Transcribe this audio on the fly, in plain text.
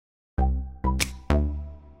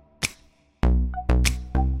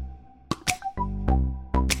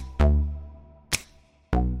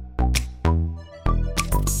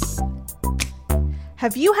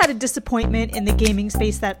Have you had a disappointment in the gaming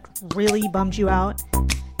space that really bummed you out?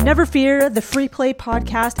 Never fear, the Free Play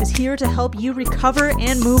Podcast is here to help you recover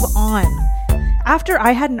and move on. After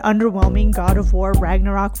I had an underwhelming God of War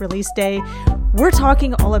Ragnarok release day, we're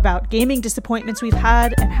talking all about gaming disappointments we've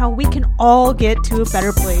had and how we can all get to a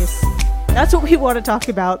better place. That's what we want to talk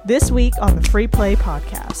about this week on the Free Play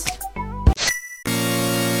Podcast.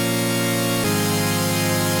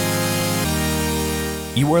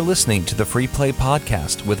 You are listening to the Free Play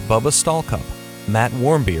Podcast with Bubba Stallcup, Matt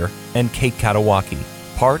Warmbier, and Kate Katawaki,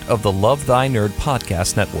 part of the Love Thy Nerd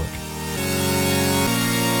podcast network.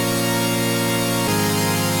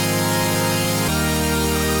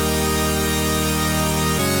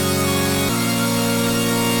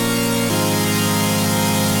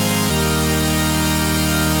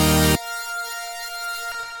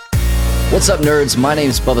 What's up, nerds? My name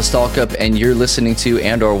is Bubba Stallcup, and you're listening to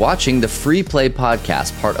and or watching the Free Play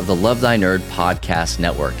Podcast, part of the Love Thy Nerd podcast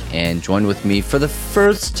network. And join with me for the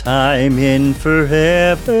first time in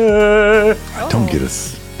forever. Don't get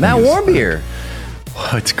us. Matt Warmbier.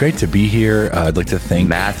 Well, it's great to be here. I'd like to thank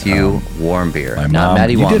Matthew Warmbier, my not mom.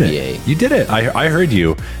 Matty You did Warmbier. it. You did it. I heard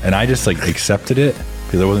you, and I just accepted it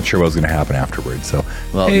because I wasn't sure what was going to happen afterwards. So,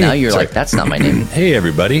 Well, hey, now you're sorry. like, that's not my name. Hey,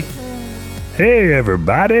 everybody. Hey,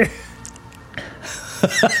 everybody.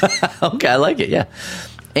 Okay, I like it, yeah.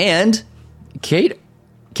 And Kate's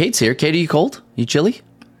here. Kate, are you cold? You chilly?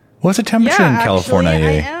 What's the temperature in California?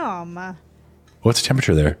 Actually, I am. What's the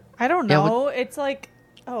temperature there? I don't Yeah, know. It's like,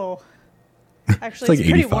 actually, It's it's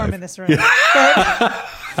pretty 85. warm in this room. But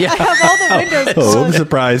I have all the windows Oh, closed,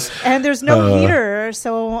 surprise. and there's no heater,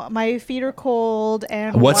 so my feet are cold.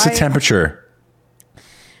 And What's the why- temperature?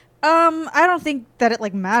 I don't think that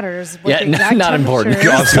it matters. What Yeah, the exact not important.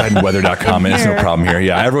 temperature Go is. outside and weather.com, and it's no Here. problem here.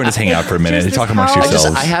 Yeah, everyone just hang out for a minute. Just Talk this amongst house.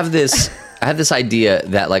 yourselves. I have this idea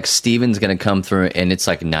that like Steven's gonna come through and it's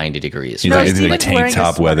like 90 degrees. He's No, like, Right? it's like Steven's tank wearing a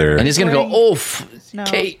top sweater. weather. And he's gonna go, Wearing- No.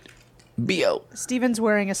 Kate, B.O. Steven's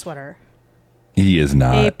wearing a sweater, He is a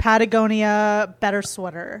not. Patagonia better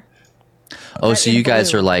sweater. Oh, so in you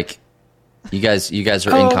guys blue. are like, you guys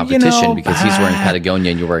are Oh, in competition you know, because he's wearing Patagonia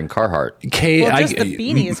and you're wearing Carhartt. Kate, Well, just the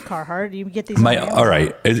beanie is Carhartt. You get these. on Amazon. all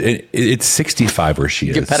right. It's 65 where she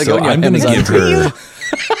is. Get Patagonia so I'm on going to Amazon. give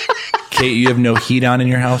her. Kate, you have no heat on in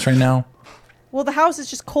your house right now? Well, the house is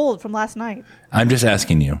just cold from last night. I'm just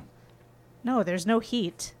asking you. No, there's no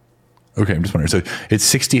heat. Okay, I'm just wondering. So it's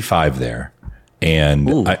 65 there, and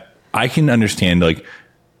Ooh. I can understand like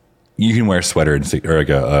you can wear a sweater and or like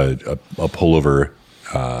a pullover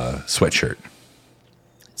sweatshirt.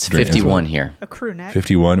 It's Drink as 51 well. here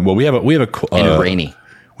 51. Well, we have a and rainy.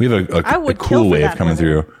 we have I a would kill cool for wave that coming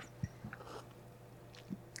weather. through.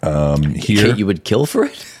 Here, Kate, you would kill for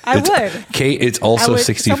it? I would. Kate, it's also I would-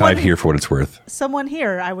 65 someone- here for what it's worth. Someone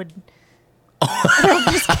here, I would.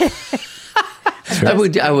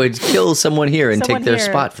 I would kill someone here and Someone take their here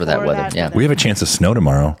spot for that for weather. that Yeah. weather. We have a chance of snow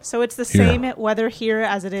tomorrow. So it's the Here. same weather here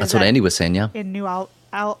as it is. That's what Andy was saying, yeah. in New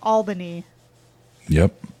Albany.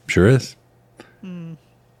 Yep, sure is.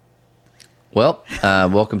 Well,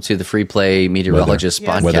 welcome to the Free Play Meteorologist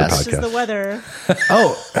Yes, Weather podcast. this is podcast. the weather,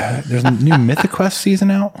 Oh, there's a new MythiQuest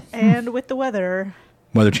season out. and with the weather,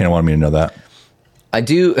 Weather Channel wanted me to know that. I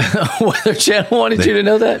do. Weather Channel wanted you to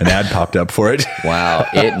know that? An ad popped up for it. Wow,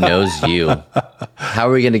 it knows you. How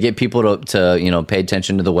are we going to get people to pay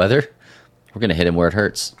attention to the weather? We're going to hit them where it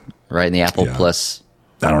hurts, right in the Apple Yeah. Plus.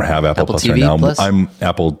 I don't have Apple, Apple Plus TV right now. Plus? I'm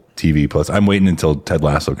Apple TV Plus. I'm waiting until Ted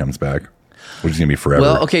Lasso comes back, which is going to be forever.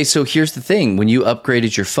 Well, okay, so here's the thing. When you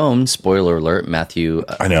upgraded your phone, spoiler alert, Matthew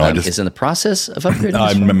I know, I is in the process of upgrading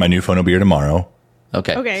his phone. My new phone will be here tomorrow.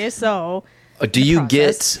 Okay. okay. So Do you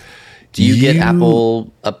process. get You-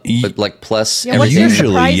 Apple like Plus Yeah, what's everything? your Usually,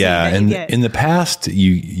 surprising yeah. that you And get? in the past,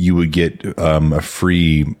 you would get a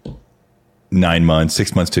free 9 months,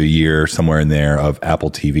 6 months to a year, somewhere in there of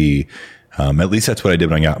Apple TV. At least that's what I did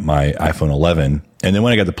when I got my iPhone 11. And then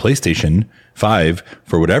when I got the PlayStation 5,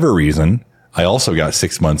 for whatever reason, I also got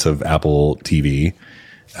 6 months of Apple TV.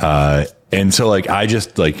 And so I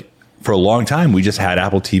just for a long time, we just had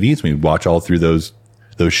Apple TVs. We watch all through those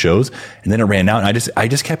shows, and then it ran out. And I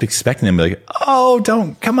just kept expecting them to be like, oh,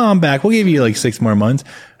 don't come on back. We'll give you 6 more months.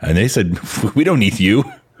 And they said, we don't need you.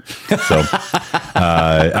 So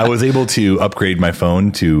I was able to upgrade my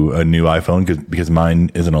phone to a new iPhone because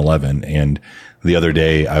mine is an 11. And the other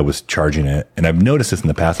day I was charging it, and I've noticed this in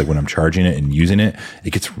the past, when I'm charging it and using it,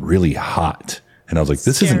 it gets really hot. And I was like,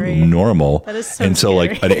 this Scary. isn't normal. That is so and so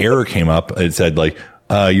scary. an error came up. It said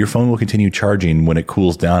your phone will continue charging when it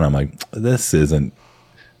cools down. I'm like, this isn't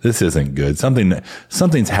good.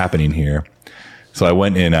 Something's happening here. So I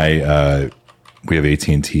went and I we have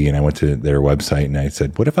AT&T, and I went to their website and I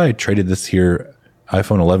said, what if I traded this here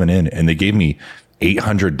iPhone 11 in? And they gave me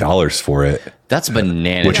 $800 for it. That's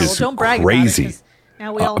bananas. Which is don't brag crazy. About it, 'cause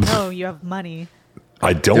now we all know you have money.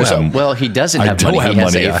 I don't have. Well, he doesn't have money. He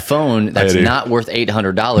has a phone that's not worth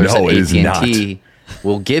 $800 No, it is that AT&T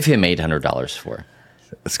will give him $800 for.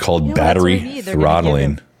 It's called You know, battery that's what we need. They're gonna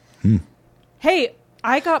throttling. Hey,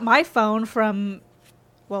 I got my phone from,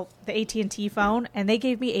 well, the AT&T phone, and they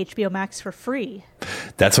gave me HBO Max for free.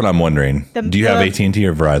 That's what I'm wondering. Do you have AT&T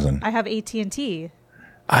or Verizon? I have AT&T.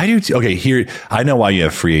 I do too. Okay, here, I know why you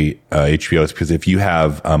have free HBO. It's because if you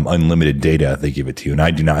have unlimited data, they give it to you. And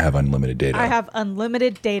I do not have unlimited data. I have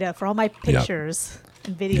unlimited data for all my pictures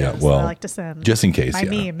and videos that I like to send. Just in case, my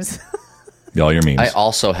memes. All your memes. I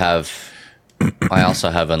also have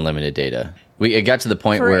unlimited data. It got to the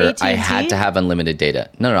point where AT&T? I had to have unlimited data.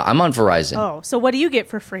 No, I'm on Verizon. Oh, so what do you get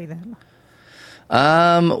for free then?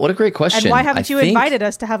 What a great question. And why haven't you invited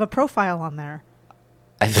us to have a profile on there?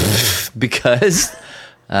 Because...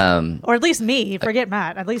 or at least me. Forget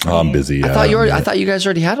Matt. At least me. I'm busy. I thought you guys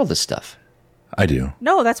already had all this stuff. I do.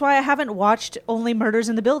 No, that's why I haven't watched Only Murders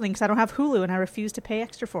in the Building, because I don't have Hulu and I refuse to pay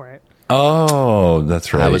extra for it. Oh,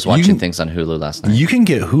 that's right. I was watching things on Hulu last night. You can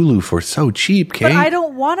get Hulu for so cheap, Kate. But I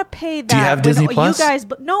don't want to pay that. Do you have Disney Plus? You guys,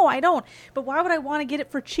 but no, I don't. But why would I want to get it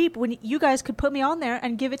for cheap when you guys could put me on there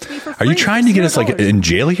and give it to me for free? Are you trying to get us like in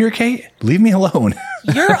jail here, Kate? Leave me alone.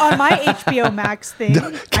 You're on my HBO Max thing. No,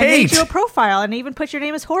 I made Kate! you a profile and even put your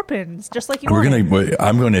name as Horpins, just like you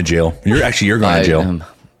I'm going to jail. You're going to jail.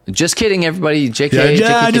 Just kidding, everybody. JK.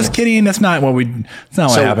 Yeah, just kidding. That's not what what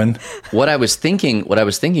happened. What I was thinking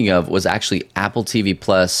of was actually Apple TV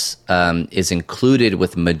Plus is included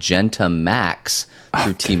with Magenta Max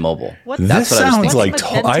through T-Mobile. This sounds like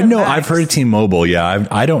I know. I've heard of T-Mobile. Yeah,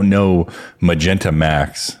 I don't know Magenta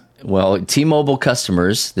Max. Well, T-Mobile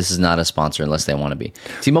customers, this is not a sponsor unless they want to be.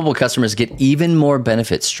 T-Mobile customers get even more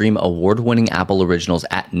benefits. Stream award-winning Apple originals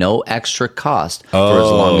at no extra cost for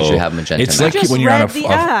as long as you have Magenta It's Max. like when you're on the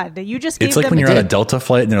ad. You just gave it's like them when you're on a Delta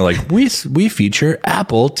flight and they're like, we feature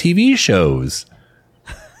Apple TV shows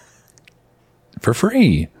for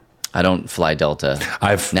free. I don't fly Delta.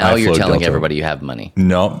 Now you're telling Delta. everybody you have money.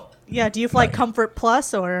 No. Yeah, do you fly Comfort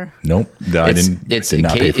Plus or? Nope. I did not pay for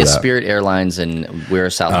that. It's Spirit Airlines and we're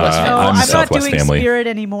a Southwest family. I'm not Southwest doing family. Spirit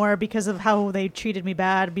anymore because of how they treated me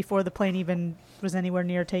bad before the plane even was anywhere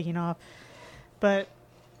near taking off. But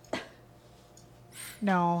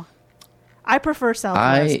no, I prefer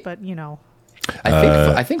Southwest, but you know.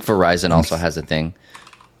 I think Verizon also has a thing.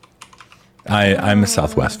 I'm a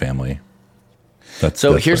Southwest family.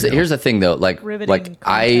 Here's the thing though. Like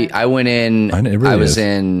I went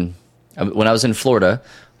in. When I was in Florida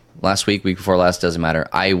last week before last, doesn't matter.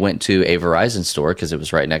 I went to a Verizon store because it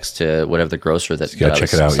was right next to whatever the grocer that I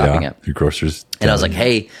was stopping at. Your grocer's. And I was like,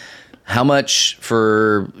 hey, how much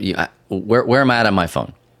for where am I at on my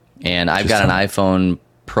phone? And I've got an iPhone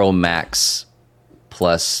Pro Max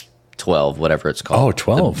Plus 12, whatever it's called. Oh,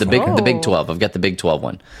 12. The big 12. I've got the big 12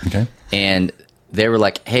 one. Okay. And they were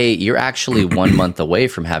like, hey, you're actually 1 month away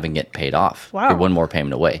from having it paid off. Wow. You're one more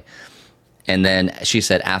payment away. And then she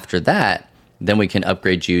said, after that, then we can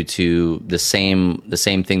upgrade you to the same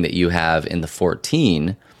thing that you have in the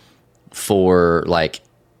 14 for like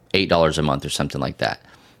 $8 a month or something like that.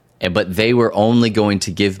 But they were only going to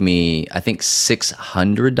give me, I think,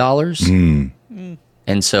 $600.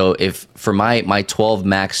 And so if for my 12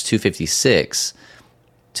 Max 256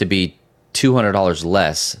 to be $200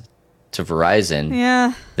 less to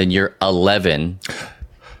Verizon, then your 11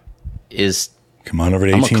 is. Come on over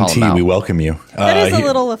to AT&T. We welcome you. That is a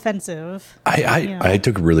little offensive. I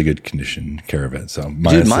took really good care of it. So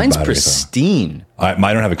mine's pristine. I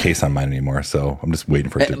don't have a case on mine anymore, so I'm just waiting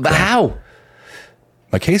for it to. But how?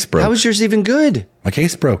 My case broke. How is yours even good? My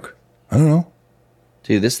case broke. I don't know.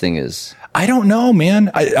 Dude, this thing is. I don't know, man.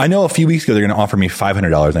 I know a few weeks ago they're going to offer me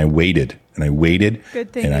 $500, and I waited.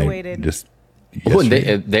 Good thing you waited. And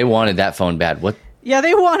they wanted that phone bad. What? Yeah,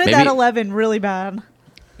 they wanted that 11 really bad.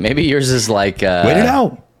 Maybe yours is like... wait it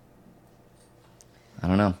out. I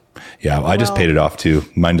don't know. Yeah, I just paid it off too.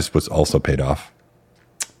 Mine just was also paid off.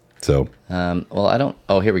 So... well, I don't...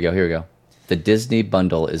 Oh, here we go. The Disney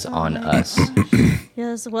bundle is on us.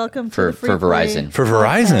 Yes, welcome for Verizon. For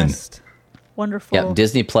Verizon. Podcast. Wonderful. Yeah,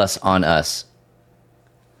 Disney Plus on us.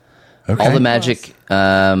 Okay. All the magic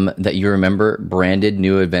that you remember, brand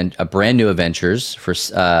new adventures for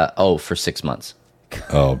 6 months.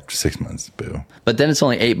 Oh, 6 months. Boo. But then it's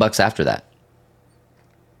only $8 after that.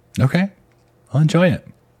 Okay. I'll enjoy it.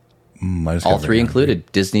 All three included.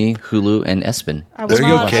 Disney, Hulu, and Espen. There you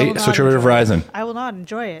go, Kate. Switch over to Verizon. I will not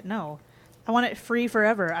enjoy it, no. I want it free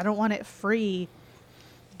forever. I don't want it free,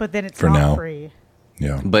 but then it's For not now. free.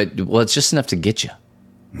 Yeah. But well, it's just enough to get you.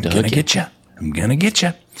 I'm gonna get you. I'm gonna get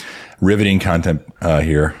you. Riveting content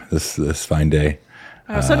here this fine day.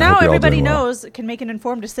 So I now hope you're all everybody doing well. can make an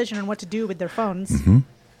informed decision on what to do with their phones.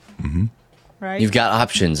 Right? You've got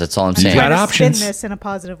options. That's all I'm You've saying. got Trying to options. spin this in a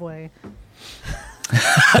positive way.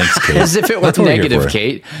 Thanks, Kate. As if it were That's what we're here negative, for.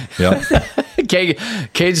 Kate. Yep.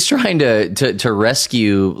 Kate's trying to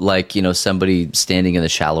rescue, like, you know, somebody standing in the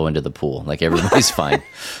shallow end of the pool. Like, everybody's fine.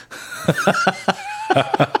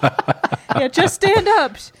 Yeah, just stand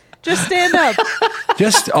up. Just stand up.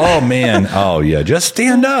 Oh man. Oh yeah. Just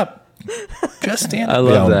stand up. Just stand up. I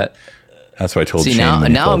love Yeah, that. That's what I told See, Shane. now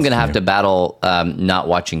when he I'm calls going to have me. to battle not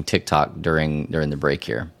watching TikTok during the break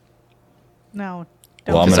here. No.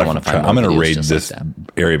 Well, I'm because I gonna wanna find more I'm gonna videos raid just like this that.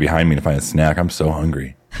 area behind me to find a snack. I'm so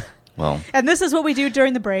hungry. Well, And this is what we do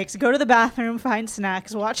during the breaks. Go to the bathroom, find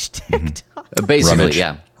snacks, watch TikTok. basically, Rummage.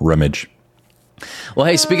 yeah. Rummage. Well,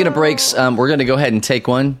 hey, speaking of breaks, we're going to go ahead and take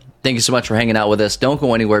one. Thank you so much for hanging out with us. Don't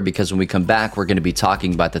go anywhere, because when we come back, we're going to be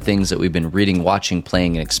talking about the things that we've been reading, watching,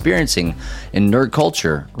 playing, and experiencing in nerd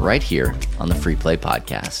culture right here on the Free Play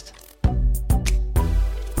Podcast.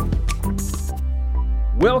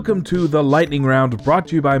 Welcome to the Lightning Round, brought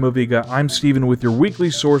to you by Moviga. I'm Steven with your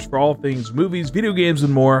weekly source for all things movies, video games,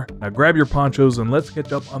 and more. Now grab your ponchos and let's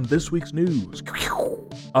catch up on this week's news.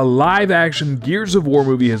 A live-action Gears of War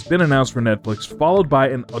movie has been announced for Netflix, followed by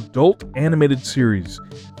an adult animated series.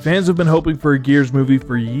 Fans have been hoping for a Gears movie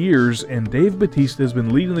for years, and Dave Bautista has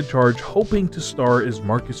been leading the charge, hoping to star as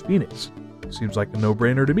Marcus Phoenix. Seems like a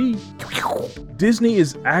no-brainer to me. Disney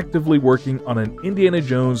is actively working on an Indiana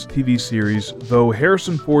Jones TV series, though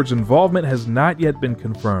Harrison Ford's involvement has not yet been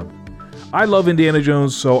confirmed. I love Indiana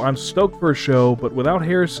Jones, so I'm stoked for a show, but without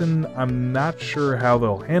Harrison, I'm not sure how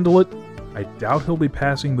they'll handle it. I doubt he'll be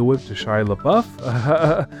passing the whip to Shia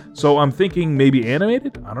LaBeouf, so I'm thinking maybe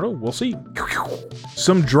animated? I don't know, we'll see.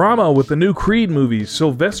 Some drama with the new Creed movie.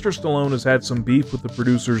 Sylvester Stallone has had some beef with the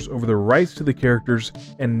producers over the rights to the characters,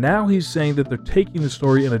 and now he's saying that they're taking the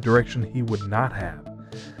story in a direction he would not have.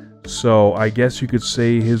 So I guess you could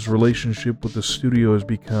say his relationship with the studio has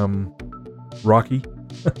become rocky.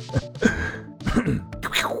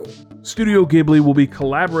 Studio Ghibli will be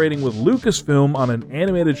collaborating with Lucasfilm on an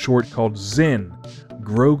animated short called Zen,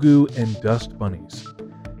 Grogu and Dust Bunnies.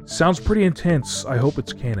 Sounds pretty intense. I hope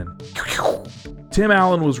it's canon. Tim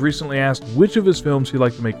Allen was recently asked which of his films he'd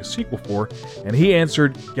like to make a sequel for, and he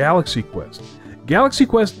answered Galaxy Quest. Galaxy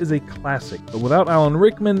Quest is a classic, but without Alan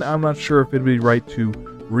Rickman, I'm not sure if it'd be right to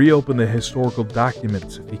reopen the historical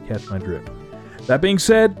documents, if you catch my drift. That being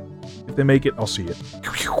said, if they make it, I'll see it.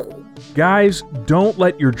 Guys, don't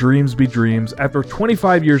let your dreams be dreams. After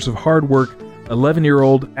 25 years of hard work,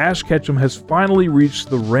 11-year-old Ash Ketchum has finally reached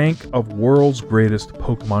the rank of world's greatest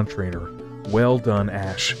Pokemon trainer. Well done,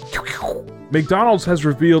 Ash. McDonald's has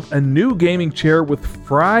revealed a new gaming chair with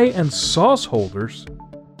fry and sauce holders.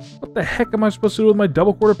 What the heck am I supposed to do with my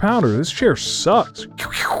double quarter pounder? This chair sucks.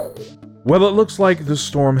 Well, it looks like the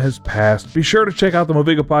storm has passed. Be sure to check out the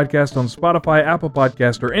Moviga Podcast on Spotify, Apple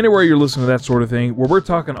Podcast, or anywhere you're listening to that sort of thing, where we're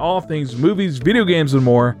talking all things movies, video games, and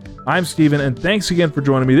more. I'm Steven, and thanks again for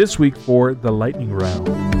joining me this week for the Lightning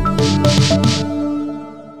Round.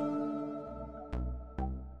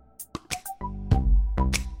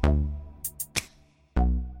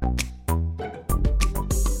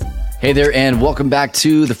 Hey there, and welcome back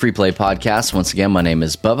to the Free Play Podcast. Once again, my name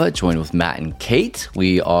is Bubba, joined with Matt and Kate.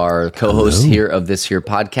 We are co-hosts here of this here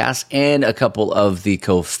podcast and a couple of the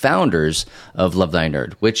co-founders of Love Thy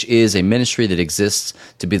Nerd, which is a ministry that exists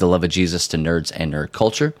to be the love of Jesus to nerds and nerd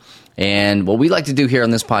culture. And what we like to do here on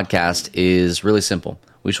this podcast is really simple.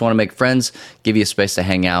 We just want to make friends, give you a space to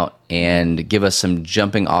hang out, and give us some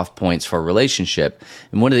jumping off points for a relationship.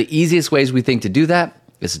 And one of the easiest ways we think to do that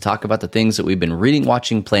is to talk about the things that we've been reading,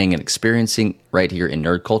 watching, playing, and experiencing right here in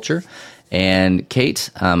nerd culture. And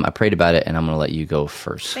Kate, I prayed about it, and I'm going to let you go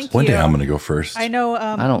first. Thank One you. day I'm going to go first. I know,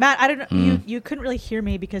 don't- Matt, I don't know. You couldn't really hear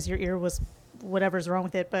me because your ear was whatever's wrong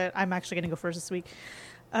with it, but I'm actually going to go first this week.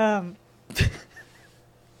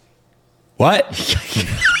 What?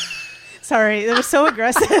 Sorry, it was so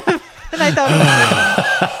aggressive. And I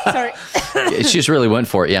thought, sorry. She just really went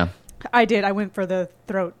for it, yeah. I did. I went for the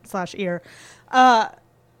throat/ear.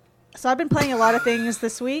 So I've been playing a lot of things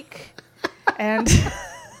this week, and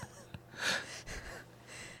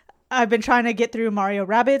I've been trying to get through Mario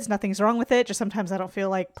Rabbids. Nothing's wrong with it. Just sometimes I don't feel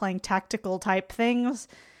like playing tactical type things,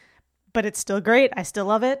 but it's still great. I still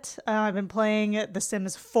love it. I've been playing The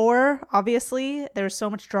Sims 4, obviously. There's so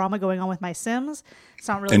much drama going on with my Sims. It's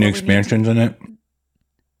not really Any what we need to- expansions in it?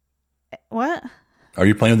 What? Are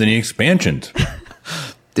you playing with any expansions?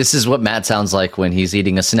 This is what Matt sounds like when he's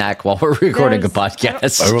eating a snack while we're recording a There's-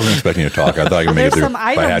 podcast. I wasn't expecting you to talk. I thought I could make it There's through. some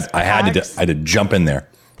items I had packs. to jump in there.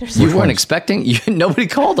 You weren't expecting? Nobody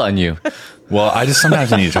called on you. Well, I just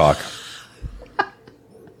sometimes need to talk.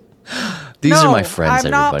 These No, are my friends,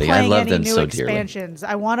 I'm not everybody. I playing love any them new so dearly. expansions.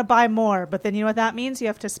 I want to buy more, but then you know what that means? You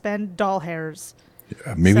have to spend doll hairs.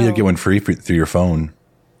 Maybe So- you'll get one free through your phone.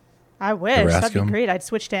 I wish. Ever ask That'd be him? great. I'd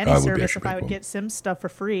switch to any Oh, it would be service actually if I pretty would cool. get Sims stuff for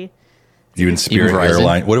free. Even Spirit Verizon?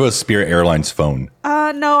 Airline. What about Spirit Airlines phone?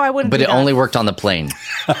 No, I wouldn't. But do it that. only worked on the plane.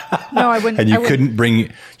 No, I wouldn't. And I you wouldn't-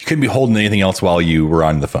 couldn't be holding anything else while you were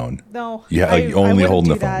on the phone. No. Yeah, I- like I only wouldn't holding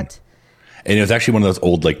do the phone. that. And it was actually one of those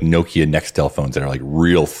old like Nokia Nextel phones that are like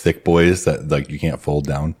real thick boys that like you can't fold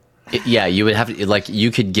down. Yeah, you would have to, like, you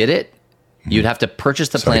could get it. You'd have to purchase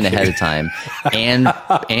the plan ahead of time, and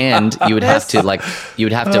you would have to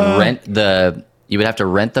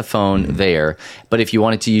rent the phone there. But if you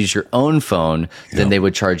wanted to use your own phone, then they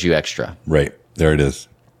would charge you extra. Right. There it is.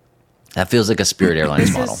 That feels like a Spirit Airlines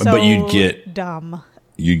This model. is so But you'd get- dumb.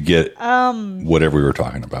 You get whatever we were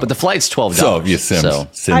talking about. But the flight's $12. so you Sims. So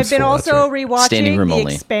Sims I've been 4, that's also right. rewatching Standing room The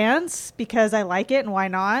only. Expanse because I like it and why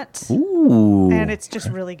not? Ooh. And it's just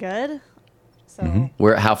really good. So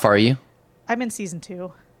How far are you? I'm in season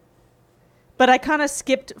 2. But I kind of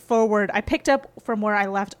skipped forward. I picked up from where I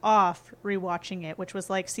left off rewatching it, which was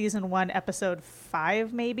like season 1, episode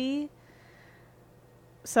 5, maybe.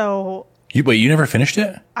 So You never finished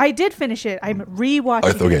it? I did finish it. I'm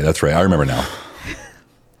rewatching Okay, it. that's right. I remember now.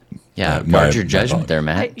 Yeah, my- guard your my judgment apologies. there,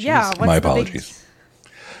 Matt. Yeah, Jeez. what's My the big- apologies.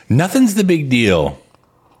 Nothing's the big deal.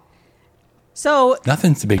 So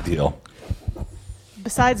Nothing's the big deal.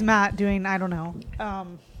 besides Matt doing, I don't know,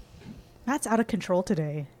 Matt's out of control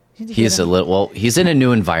today. You need to He's get a him- little, well, he's in a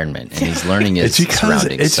new environment and he's learning his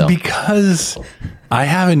surroundings. It's so. because I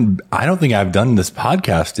don't think I've done this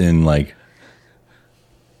podcast in like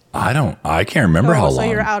I can't remember how so long.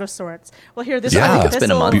 you're out of sorts. Well, here, this Yeah. will, It's this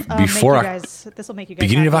been a will, month. Before make you I- guys, this will make you guys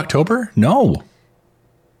Beginning of happy. October? No.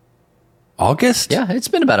 August? Yeah, it's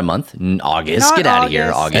been about a month. August. Not Get out of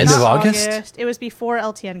here, August. August. End of Not August? It was before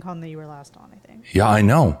LTN Con that you were last on, I think. Yeah, I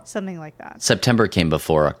know. Something like that. September came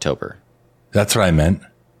before October. That's what I meant.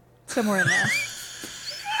 Somewhere in there.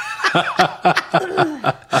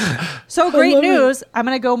 So great news. I'm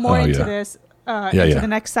going to go more Oh, into yeah. this Yeah, into yeah. the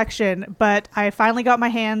next section, but I finally got my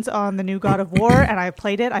hands on the new God of War and I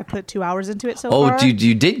played it. I put 2 hours into it so far. Oh,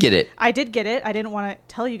 you did get it. I did get it. I didn't want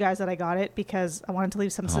to tell you guys that I got it because I wanted to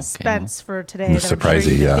leave some suspense for today. That I'm sure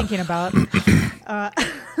Surprisey, you've been yeah. thinking about. I'm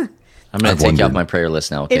going I've to take you off wondered. my prayer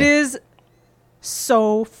list now. Okay. It is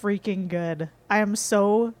so freaking good. I am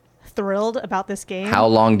so thrilled about this game. How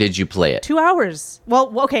long did you play it? 2 hours.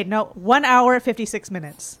 Well, okay, no, 1 hour 56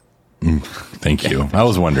 minutes. Thank you. I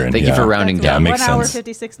was wondering. Thank you for rounding That's down. Yeah, makes 1 hour sense.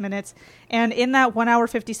 56 minutes, and in that 1 hour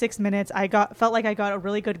 56 minutes, felt like I got a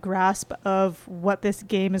really good grasp of what this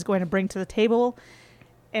game is going to bring to the table,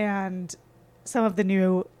 and some of the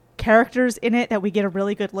new characters in it that we get a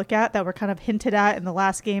really good look at that were kind of hinted at in the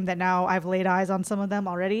last game. That now I've laid eyes on some of them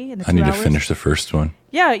already in the 2 I need hours. to finish the first one.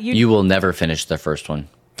 Yeah, You will never finish the first one.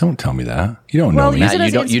 Don't tell me that. You don't know well, me. use it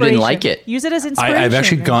Matt, as you didn't like inspiration. it. Use it as inspiration. I've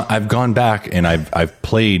actually gone back and I've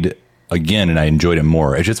played again and I enjoyed it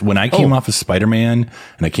more. It's just when I came off of Spider-Man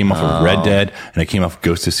and I came off of Red Dead and I came off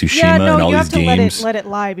Ghost of Tsushima Yeah, no, and all you these have to games. let it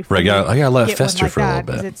lie before. Right, I gotta let it get one fester like for a little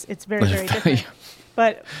that, 'cause bit. It's very different.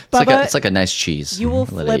 But It's Bubba, like a nice cheese. you will Let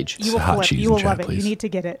flip. age. You will Hot flip. cheese You will in love chat, it. You please. need to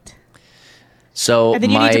get it, So and then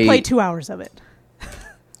you need to play 2 hours of it.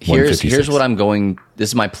 Here's 156. what I'm going. This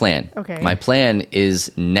is my plan. Okay. My plan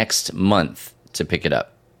is next month to pick it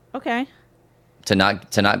up. Okay. To not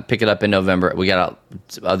pick it up in November. We got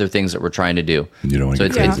other things that we're trying to do. You don't wanna So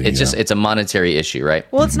get it's crazy, just yeah. it's a monetary issue, right?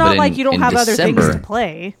 Well, it's But not in- like you don't in have other things December- to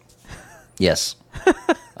play. Yes,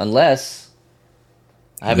 unless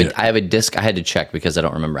I have Yeah. I have a disc. I had to check because I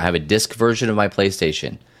don't remember. I have a disc version of my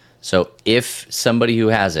PlayStation. So if somebody who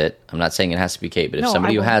has it, I'm not saying it has to be Kate, but if No,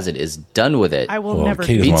 somebody I who won't. has it is done with it, I will Well, never.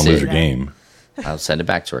 Kate doesn't want to beats lose it. her game. I'll send it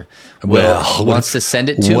back to her. Well, Well, what wants if- to send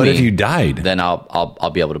it to what me. if you died? Then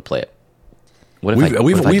I'll be able to play it. What if We've I,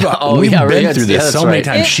 what if I die? Oh, we've yeah, been right, through yeah, this that's so many right.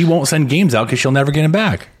 times. She won't send games out because she'll never get them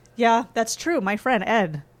back. Yeah, that's true. My friend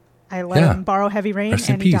Ed, I let Yeah. him borrow Heavy Rain, Rest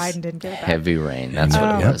in and he peace. died and didn't get it back. Heavy Rain. That's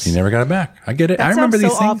what it Yep, was. he never got it back. I get it. That I remember sounds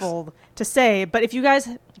these so things. awful to say, but if you guys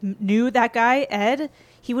knew that guy Ed,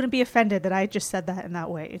 he wouldn't be offended that I just said that in that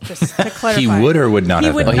way. Just to clarify, He would or would not He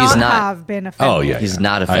have would been? Oh, he's not not. have been offended. Oh yeah, He's yeah.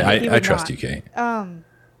 not offended. He I would trust not. you, Kate.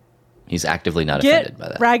 He's actively not Get offended by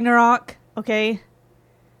that. Ragnarok, okay?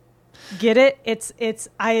 Get it? It's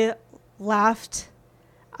I laughed.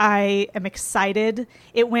 I am excited.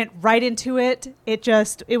 It went right into it. It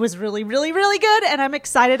was really, really, really good, and I'm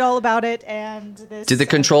excited all about it. And this, Did the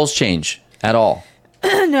controls change at all?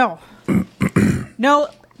 No. No,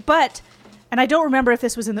 but, and I don't remember if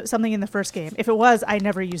this was something in the first game. If it was, I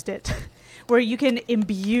never used it. Where you can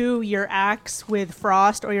imbue your axe with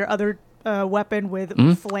frost or your other weapon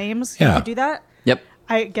with flames. Yeah. You could do that? Yep.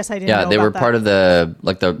 I guess I didn't Yeah, know they about were that. part of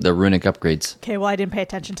the runic upgrades. Okay, well, I didn't pay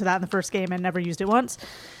attention to that in the first game and never used it once.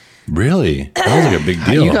 Really? That was like a big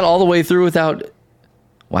deal. You got all the way through without...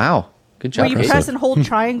 Wow. Good job. Where you Kate. press and hold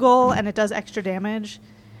triangle and it does extra damage.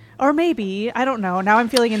 Or maybe, I don't know. Now I'm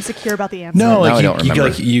feeling insecure about the answer. No, I like don't you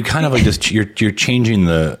remember. you kind of like just you're changing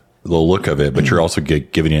the look of it, but you're also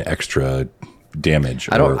giving it extra damage.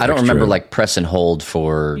 I don't extra- remember like press and hold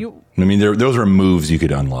for... I mean, those were moves you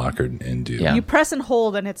could unlock and do. Yeah. You press and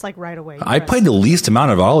hold and it's like right away. You I press. played the least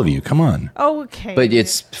amount of all of you. Come on, Okay. But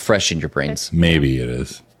it's fresh in your brains. maybe it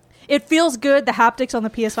is. It feels good. The haptics on the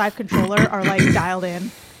PS5 controller are like dialed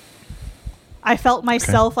in. I felt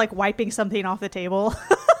myself like wiping something off the table.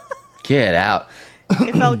 Get out.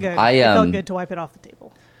 It felt good. I, It felt good to wipe it off the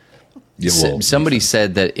table. Yeah, well, Somebody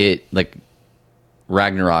said that it like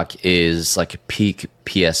Ragnarok is like peak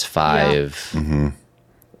PS5.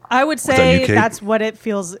 I would that say you, Kate? that's what it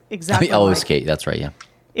feels exactly Oh, like. it's Kate. That's right. Yeah.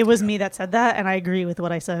 It was me that said that, and I agree with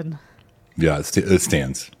what I said. yeah, it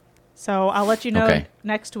stands. So I'll let you know Okay.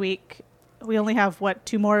 next week. We only have,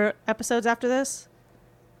 2 more episodes after this?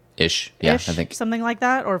 Ish. Yeah, Ish? I think. Something like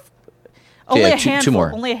that? Or only a two handful.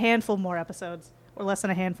 more. Only a handful more episodes. Or less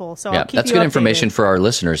than a handful. So Yeah, I'll keep that's you good updated. information for our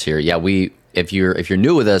listeners here. Yeah, if you're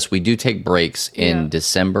new with us, we do take breaks in Yeah.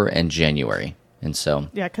 December and January, and so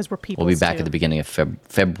Yeah, because we're people. we'll be back at the beginning of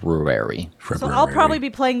February. So I'll probably be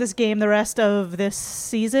playing this game the rest of this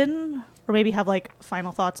season, or maybe have like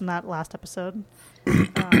final thoughts on that last episode.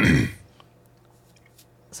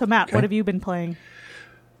 So Matt, what have you been playing?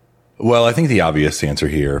 Well, I think the obvious answer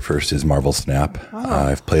here first is Marvel Snap.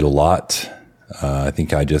 I've played a lot. I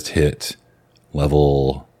think I just hit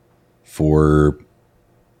level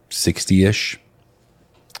 460-ish,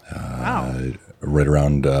 Wow. right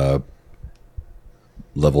around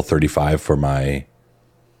level 35 for my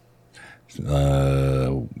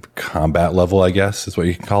combat level, I guess is what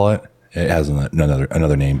you can call it. It has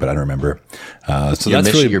another name, but I don't remember. So Your that's mission,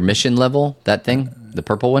 really your mission level, that thing, the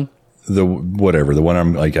purple one. the one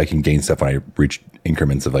I'm like, I can gain stuff when I reach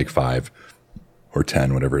increments of like 5 or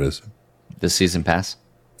 10, whatever it is. The season pass.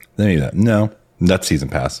 Maybe that. No, that's season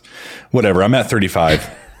pass. Whatever. I'm at 35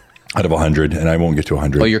 out of 100, and I won't get to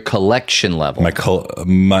 100. Oh, your collection level. My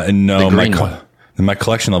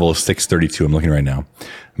collection level is 632. I'm looking right now.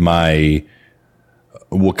 My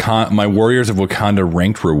Warriors of Wakanda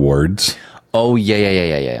ranked rewards. Oh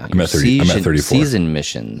yeah. I'm at 30. I'm at 34. Season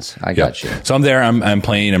missions. I got you. So I'm there. I'm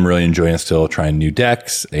playing. I'm really enjoying it. Still trying new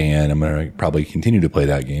decks, and I'm going to probably continue to play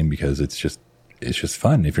that game because it's just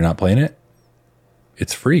fun. If you're not playing it,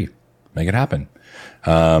 it's free. Make it happen.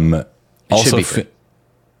 Should be free.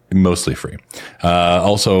 Mostly free.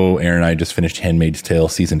 Also, Aaron and I just finished Handmaid's Tale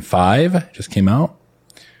season 5. Just came out.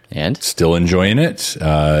 And Still enjoying it.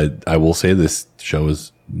 I will say this show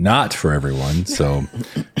is not for everyone, so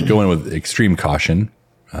go in with extreme caution,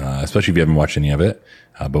 especially if you haven't watched any of it.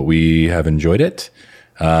 But we have enjoyed it.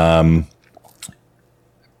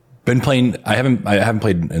 Been playing. I haven't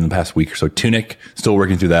played in the past week or so. Tunic, still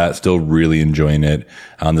working through that. Still really enjoying it.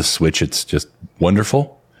 On the Switch, it's just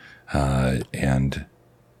wonderful, and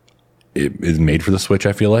it is made for the Switch.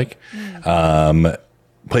 I feel like.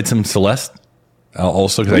 Played some Celeste.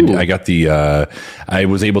 Also, because I got I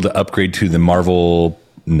was able to upgrade to the Marvel.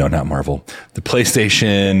 No, not Marvel. The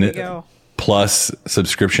PlayStation go. Plus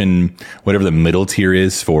subscription, whatever the middle tier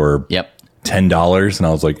is for. yep. $10, and I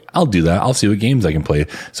was like, I'll do that. I'll see what games I can play.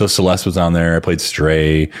 So Celeste was on there. I played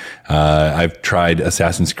Stray. I've tried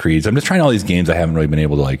Assassin's Creed. So I'm just trying all these games I haven't really been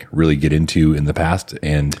able to like really get into in the past.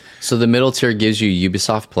 And So the middle tier gives you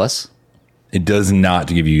Ubisoft Plus. it does not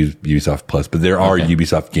give you Ubisoft Plus, but there are Okay.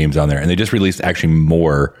 Ubisoft games on there, and they just released actually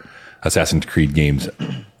more Assassin's Creed games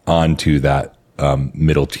onto that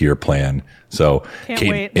middle tier plan. So Can't Kate,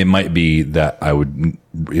 wait. it might be that I would,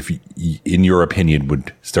 if in your opinion,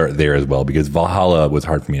 would start there as well, because Valhalla was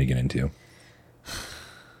hard for me to get into.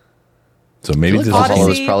 So maybe this is Valhalla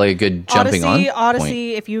Odyssey- was probably a good jumping on point.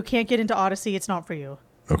 Odyssey. If you can't get into Odyssey, it's not for you.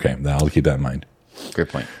 okay. I'll keep that in mind. Great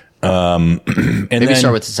point. And Maybe then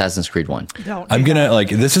start with Assassin's Creed 1. Don't. I'm gonna like,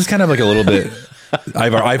 this is kind of like a little bit.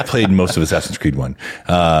 I've played most of Assassin's Creed 1,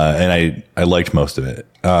 and I liked most of it.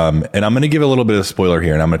 And I'm going to give a little bit of spoiler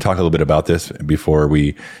here, and I'm going to talk a little bit about this before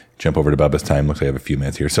we jump over to Bubba's time. Looks like I have a few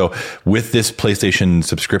minutes here. So with this PlayStation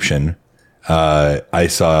subscription, I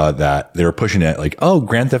saw that they were pushing it like, oh,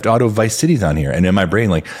 Grand Theft Auto Vice City's on here. And in my brain,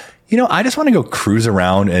 like, I just want to go cruise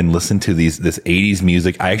around and listen to this 80s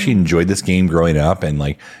music. I actually enjoyed this game growing up and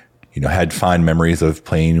like, had fond memories of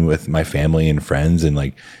playing with my family and friends and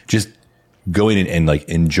like just going and like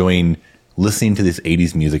enjoying listening to this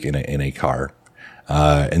 80s music in a car.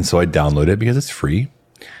 And so I downloaded it because it's free,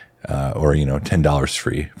 or, $10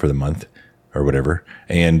 free for the month or whatever.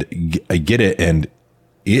 And I get it. And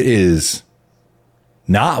it is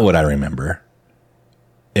not what I remember.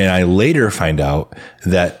 And I later find out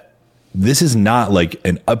that this is not like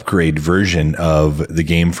an upgrade version of the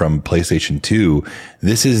game from PlayStation 2.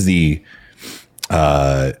 This is the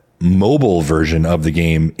mobile version of the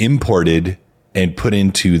game imported and put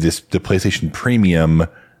into the PlayStation Premium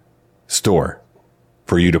store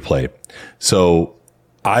for you to play. So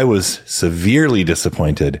I was severely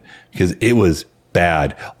disappointed because it was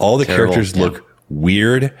bad. All the characters look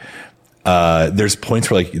weird. There's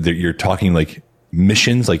points where like you're talking like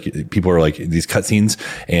missions, like people are like these cutscenes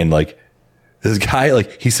and like this guy,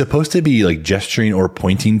 like he's supposed to be like gesturing or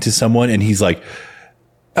pointing to someone and he's like,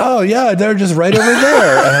 oh yeah, they're just right over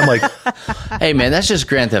there. And I'm like, hey man, that's just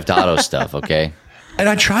Grand Theft Auto stuff. Okay. And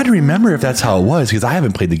I tried to remember if that's how it was because I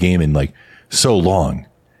haven't played the game in like so long.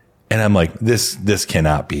 And I'm like, this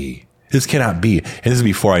cannot be. This cannot be. And this is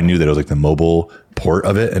before I knew that it was like the mobile port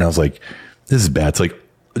of it. And I was like, this is bad. It's like,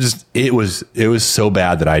 it was so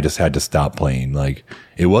bad that I just had to stop playing. Like,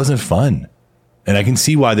 it wasn't fun. And I can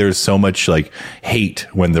see why there's so much like hate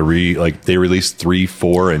when they released 3,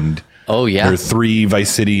 4, and or 3 Vice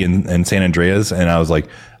City and San Andreas. And I was like,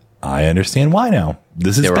 I understand why now.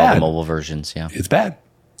 This is bad. They were all the mobile versions. Yeah, it's bad.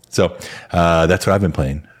 So that's what I've been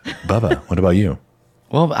playing. Bubba, what about you?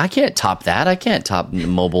 Well, I can't top that. I can't top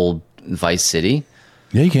mobile Vice City.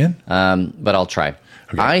 Yeah, you can. But I'll try.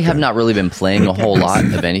 Okay, I have not really been playing a whole lot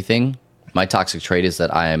of anything. My toxic trait is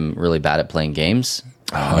that I am really bad at playing games.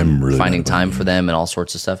 I'm really finding time for them and all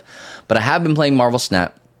sorts of stuff. But I have been playing Marvel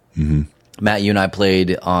Snap. Mm-hmm. Matt, you and I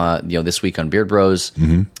played this week on Beard Bros,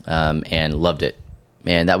 and loved it.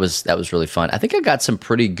 Man, that was really fun. I think I got some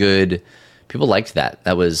pretty good. People liked that.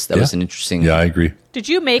 That was an interesting. Yeah, I agree. Did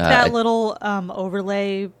you make that little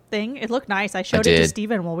overlay thing? It looked nice. I showed it to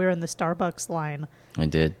Steven while we were in the Starbucks line. I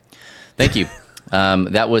did. Thank you.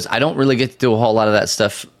 I don't really get to do a whole lot of that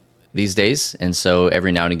stuff these days, and so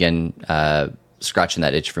every now and again, scratching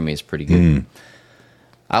that itch for me is pretty good.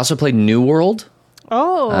 I also played New World.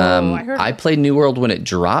 Oh, I heard. I played New World when it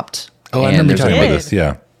dropped. Oh, I remember talking about this.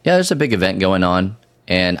 Yeah, there's a big event going on,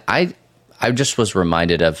 and I just was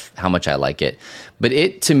reminded of how much I like it. But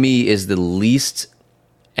it, to me, is the least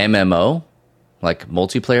MMO, like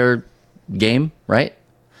multiplayer game, right?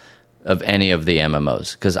 Of any of the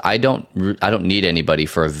MMOs, because I don't need anybody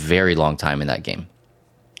for a very long time in that game.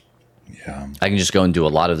 Yeah, I can just go and do a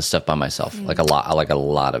lot of the stuff by myself, like a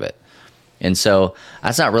lot of it. And so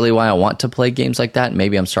that's not really why I want to play games like that.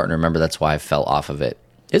 Maybe I'm starting to remember that's why I fell off of it.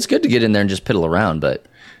 It's good to get in there and just piddle around, but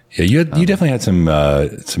yeah, you definitely had some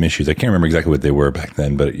issues. I can't remember exactly what they were back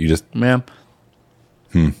then, but you just I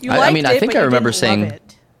think I remember saying,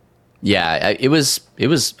 yeah, it was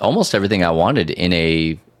almost everything I wanted in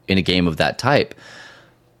a game of that type.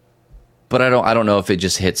 But I don't know if it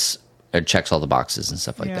just hits or checks all the boxes and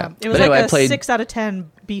stuff like that. It was but like anyway, a I played 6 out of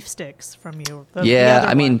 10 beef sticks from you.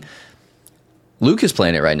 I mean, Luke is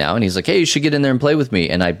playing it right now, and he's like, hey, you should get in there and play with me.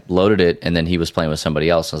 And I loaded it, and then he was playing with somebody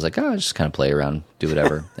else. I was like, oh, just kind of play around, do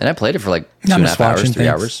whatever. And I played it for like 2.5 hours, 3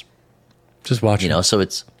 hours. Just watching. So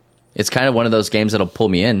it's kind of one of those games that'll pull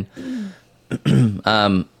me in.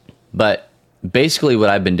 But basically what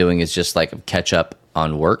I've been doing is just like catch up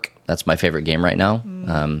on work. That's my favorite game right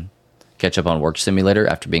now. Catch up on Work Simulator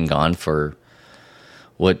after being gone for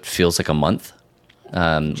what feels like a month.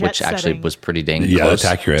 Which actually was pretty dang close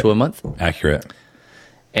to a month. Accurate.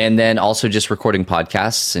 And then also just recording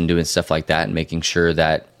podcasts and doing stuff like that and making sure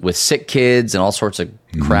that with sick kids and all sorts of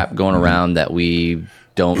crap going around that we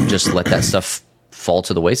don't just let that stuff fall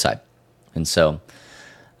to the wayside. And so,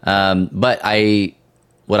 what I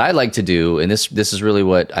like to do, and this is really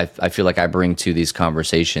what I feel like I bring to these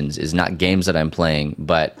conversations, is not games that I'm playing,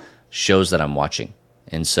 but shows that I'm watching.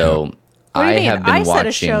 And so I have been watching. I said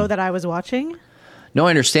a show that I was watching. No, I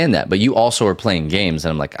understand that, but you also are playing games,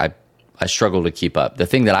 and I'm like, I struggle to keep up. The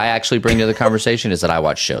thing that I actually bring to the conversation is that I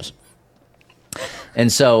watch shows. And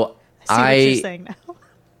so I see what you're saying now.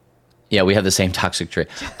 Yeah, we have the same toxic trait.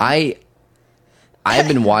 I have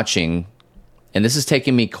been watching, and this has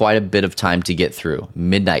taken me quite a bit of time to get through,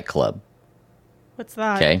 Midnight Club. What's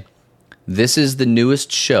that? Okay. This is the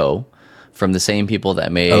newest show from the same people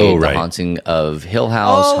that made Oh, The right. Haunting of Hill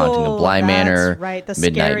House, Haunting of Bly that's Manor, right, the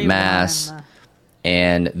Midnight scary Mass. one.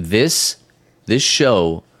 And this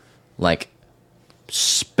show, like,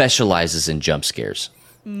 specializes in jump scares.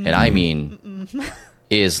 And I mean,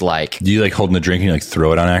 is like, Do you like holding a drink and you like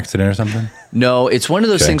throw it on accident or something? no, it's one of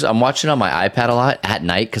those Okay. things I'm watching on my iPad a lot at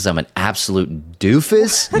night because I'm an absolute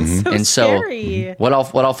doofus. And so scary. what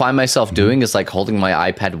I'll find myself doing is like holding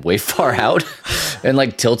my iPad way far out and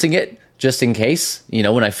like tilting it just in case, you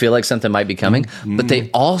know, when I feel like something might be coming. But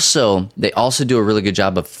they also do a really good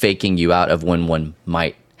job of faking you out of when one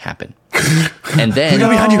might happen. And then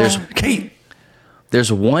Behind you. there's Kate.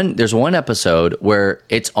 there's one episode where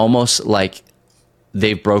it's almost like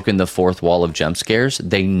they've broken the fourth wall of jump scares.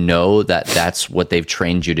 They know that that's what they've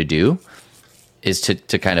trained you to do, is to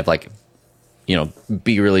kind of like, you know,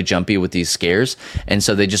 be really jumpy with these scares. And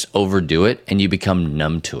so they just overdo it and you become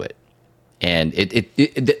numb to it. And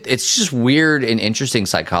it's just weird and interesting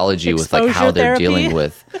psychology with like how Exposure they're therapy. dealing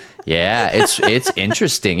with. Yeah, it's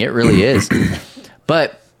interesting. It really is.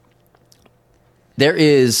 But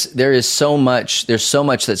there's so much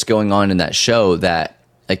that's going on in that show that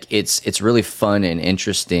like it's really fun and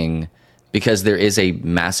interesting because there is a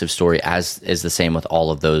massive story, as is the same with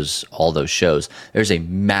all those shows. There's a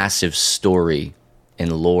massive story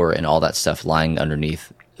and lore and all that stuff lying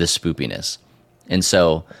underneath the spoopiness. And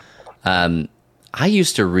so I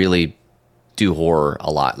used to really do horror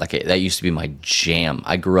a lot. Like that used to be my jam.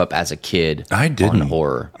 I grew up as a kid I didn't. on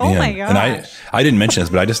horror. Oh my And I gosh. didn't mention this,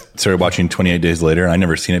 but I just started watching 28 Days Later, and I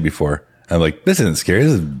never seen it before. I'm like, this isn't scary.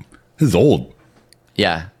 This is old.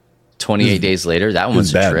 Yeah. 28 days later, that one It was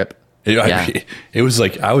was a bad. trip. It was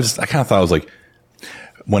like I kind of thought I was like,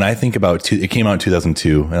 when I think about it came out in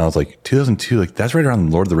 2002, and I was like, 2002, like that's right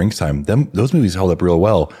around Lord of the Rings time. Those movies held up real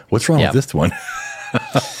well. What's wrong Yeah. with this one?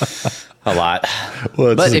 A lot.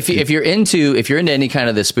 Well, But it's- if you're into any kind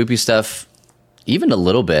of the spoopy stuff, even a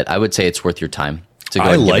little bit, I would say it's worth your time to go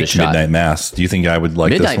I and give it a liked shot. Midnight Mass. Do you think I would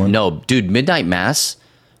like this Midnight, one? no, dude, Midnight Mass.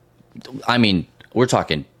 I mean, we're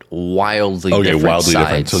talking wildly Okay, different wildly different.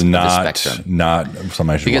 sides So of the not spectrum. something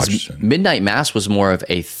I should Because watch. Midnight Mass was more of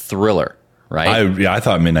a thriller, right? I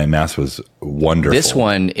thought Midnight Mass was wonderful. This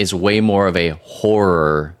one is way more of a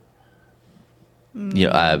horror,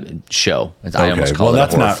 show. I almost call it a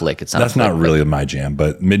horror flick. It's not. That's a flick, not really my jam,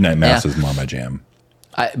 but Midnight Mass Yeah. is more my jam.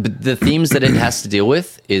 But the themes that it has to deal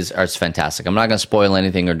with are fantastic. I'm not going to spoil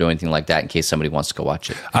anything or do anything like that in case somebody wants to go watch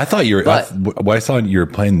it. I thought you were. But- I saw you were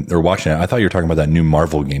playing or watching it. I thought you were talking about that new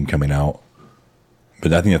Marvel game coming out,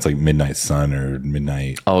 but I think that's like Midnight Sun or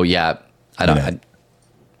Midnight. Oh yeah, I don't.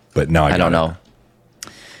 But now I don't got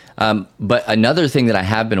know. But another thing that I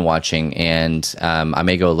have been watching, and I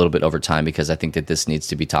may go a little bit over time because I think that this needs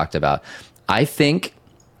to be talked about. I think,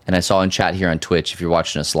 and I saw in chat here on Twitch, if you're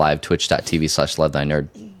watching us live, twitch.tv/LoveThyNerd,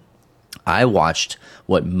 I watched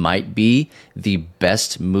what might be the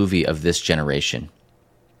best movie of this generation.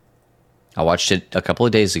 I watched it a couple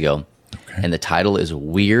of days ago, and the title is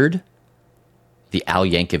Weird, the Al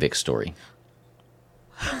Yankovic Story.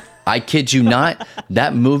 I kid you not,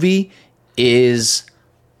 that movie is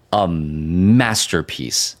a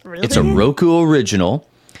masterpiece. Really? It's a Roku original,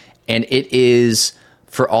 and it is,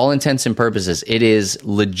 for all intents and purposes, it is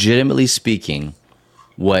legitimately speaking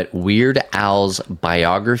what Weird Al's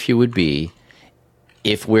biography would be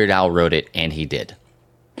if Weird Al wrote it, and he did.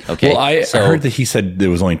 Okay, Well, I so heard that he said it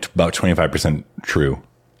was only about 25% true.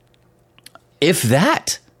 if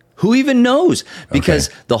that, who even knows? Because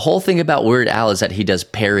the whole thing about Weird Al is that he does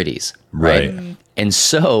parodies, right? Right. And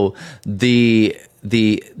so the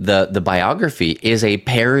biography is a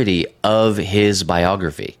parody of his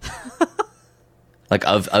biography, like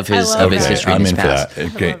of his love that. history I'm and his in for past.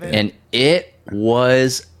 that. Okay. love it. And it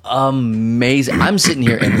was amazing. I'm sitting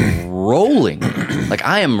here and rolling. Like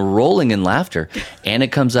I am rolling in laughter. Anna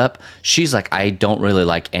comes up. She's like, I don't really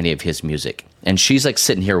like any of his music. And she's like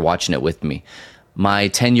sitting here watching it with me. My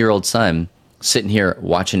 10-year-old son sitting here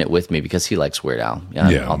watching it with me because he likes Weird Al.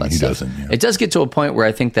 Yeah, all that he stuff. doesn't, yeah. It does get to a point where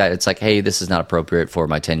I think that it's like, hey, this is not appropriate for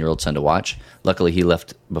my 10-year-old son to watch. Luckily, he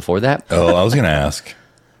left before that. Oh, I was going to ask.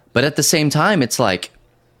 But at the same time, it's like,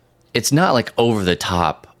 it's not like over the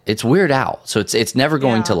top. It's Weird Al. So it's never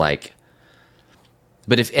going Yeah. to like,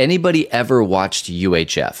 but if anybody ever watched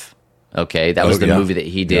UHF, okay, that was the yeah. movie that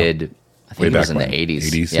he did, I think Way it was back in the when. 80s.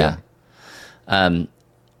 80s, yeah. yeah.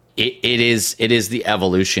 It is the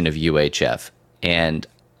evolution of UHF. And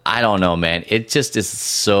I don't know, man. It just is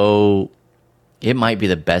so, it might be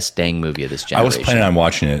the best dang movie of this I generation. was planning on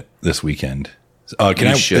watching it this weekend. Can You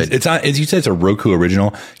I? should. It's on. As you said, it's a Roku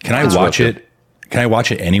original. Can I watch Roku. it? Can I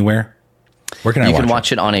watch it anywhere? Where can I You watch can it?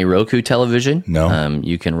 watch it on a Roku television. No.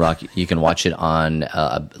 You can watch it on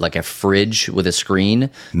like a fridge with a screen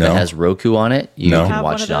No. that has Roku on it. You No. can Have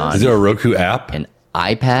watch one it of on those? Is there a Roku app? an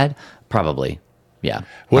iPad. Probably. Yeah.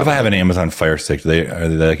 What if I have an Amazon Fire Stick? Do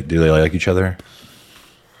they like each other?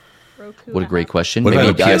 Roku What a great app. question. What Maybe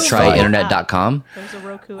about a PS5? try internet.com. There's a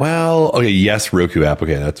Roku app. Well, okay, yes, Roku app.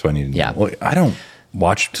 Okay, that's what I need to Yeah. know. Well, I don't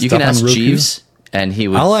watch You stuff can ask on Roku. Jeeves, and he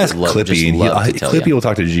would I'll ask just Clippy, and love to tell Clippy you. will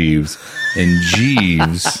talk to Jeeves, and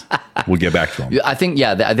Jeeves will get back to him. I think,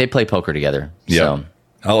 they play poker together. Yeah. So.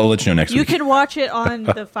 I'll let you know next You week. can watch it on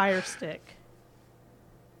the Fire Stick.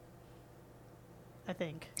 I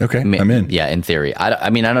think. Okay, I'm in. Yeah, in theory. I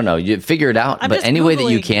mean, I don't know. You figure it out. I'm But just any way that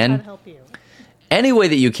you Googling to try can, to help you. any way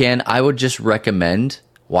that you can, I would just recommend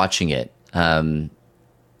watching it.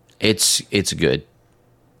 It's good.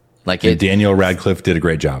 Like And Daniel Radcliffe did a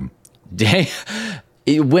great job.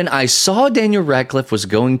 When I saw Daniel Radcliffe was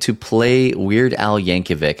going to play Weird Al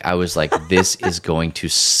Yankovic, I was like, this is going to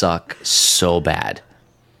suck so bad.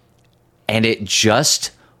 And it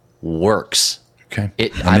just works. Okay.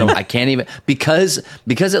 I can't even because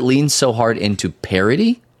it leans so hard into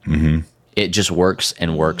parody. It just works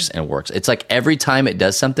and works and works. It's like every time it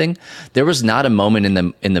does something, there was not a moment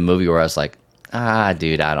in the movie where I was like,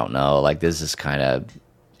 dude, I don't know, like this is kind of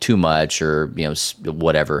too much or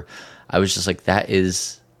whatever. I was just like, that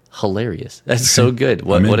is hilarious. That's so good.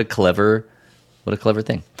 What a clever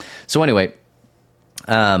thing. So anyway,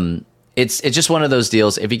 it's just one of those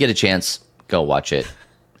deals. If you get a chance, go watch it.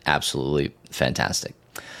 Absolutely fantastic.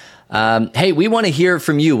 Hey, we want to hear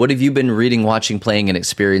from you. What have you been reading, watching, playing, and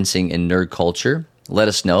experiencing in nerd culture? Let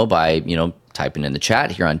us know by, typing in the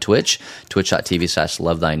chat here on Twitch,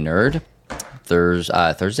 twitch.tv/lovethynerd.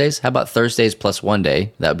 Thursdays? How about Thursdays plus one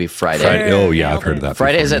day? That would be Friday. Oh, yeah, I've heard of that.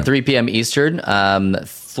 Fridays before, at 3 p.m. Eastern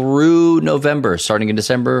through November. Starting in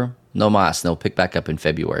December, no mas. They'll pick back up in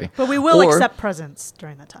February. But we will accept presents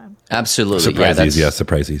during that time. Absolutely. Surprises,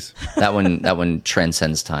 surprises. That one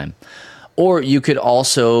transcends time. Or you could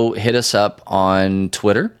also hit us up on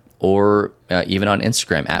Twitter or even on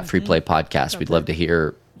Instagram at Free Play Podcast. We'd love to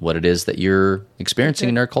hear what it is that you're experiencing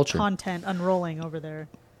in our culture. Content unrolling over there.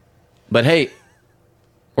 But hey,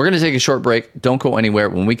 we're going to take a short break. Don't go anywhere.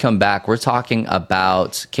 When we come back, we're talking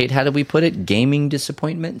about, Kate, how did we put it? Gaming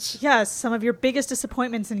disappointments? Yes, some of your biggest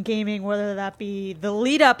disappointments in gaming, whether that be the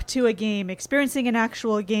lead up to a game, experiencing an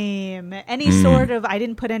actual game, any sort of, I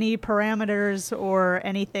didn't put any parameters or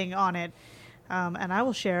anything on it. And I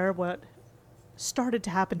will share what started to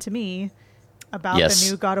happen to me about the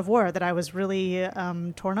new God of War that I was really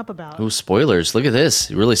torn up about. Oh, spoilers. Look at this.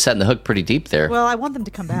 You're really setting the hook pretty deep there. Well, I want them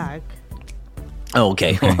to come back. Oh,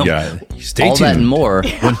 okay. Yeah, stay All tuned. that and more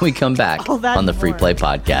when we come back All that on the and Free more. Play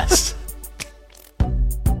Podcast.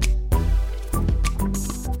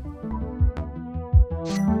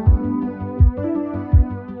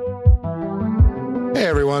 Hey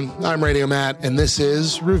everyone, I'm Radio Matt, and this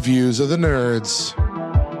is Reviews of the Nerds.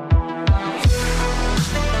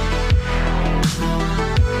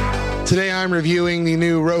 Today I'm reviewing the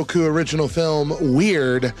new Roku original film,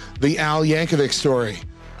 Weird, the Al Yankovic story.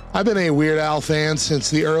 I've been a Weird Al fan since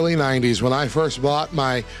the early 90s when I first bought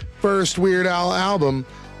my first Weird Al album,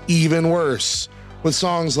 Even Worse, with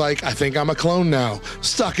songs like I Think I'm a Clone Now,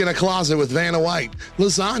 Stuck in a Closet with Vanna White,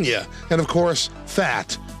 Lasagna, and of course,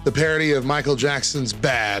 Fat, the parody of Michael Jackson's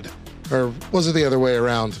Bad. Or was it the other way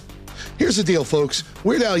around? Here's the deal, folks.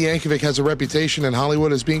 Weird Al Yankovic has a reputation in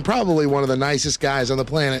Hollywood as being probably one of the nicest guys on the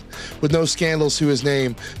planet, with no scandals to his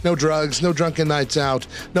name, no drugs, no drunken nights out,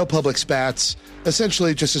 no public spats.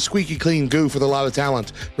 Essentially just a squeaky clean goof with a lot of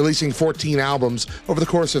talent, releasing 14 albums over the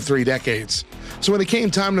course of 3 decades. So when it came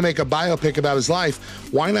time to make a biopic about his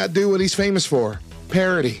life, why not do what he's famous for?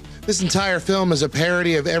 Parody. This entire film is a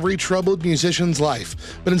parody of every troubled musician's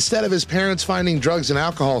life, but instead of his parents finding drugs and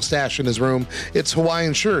alcohol stashed in his room, it's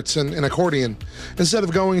Hawaiian shirts and an accordion. Instead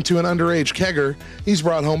of going to an underage kegger, he's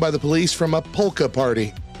brought home by the police from a polka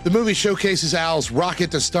party. The movie showcases Al's rocket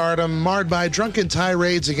to stardom, marred by drunken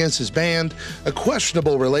tirades against his band, a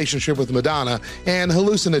questionable relationship with Madonna, and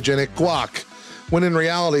hallucinogenic guac. When in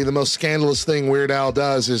reality, the most scandalous thing Weird Al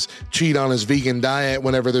does is cheat on his vegan diet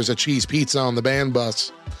whenever there's a cheese pizza on the band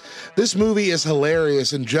bus. This movie is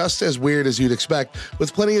hilarious and just as weird as you'd expect,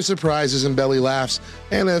 with plenty of surprises and belly laughs,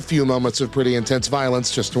 and a few moments of pretty intense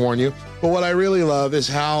violence, just to warn you. But what I really love is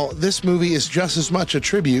how this movie is just as much a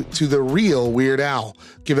tribute to the real Weird Al,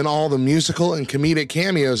 given all the musical and comedic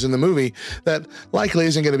cameos in the movie that likely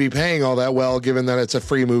isn't going to be paying all that well, given that it's a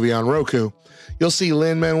free movie on Roku. You'll see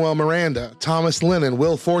Lin-Manuel Miranda, Thomas Lennon,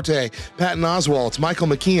 Will Forte, Patton Oswalt, Michael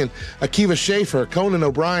McKean, Akiva Schaffer, Conan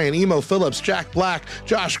O'Brien, Emo Phillips, Jack Black,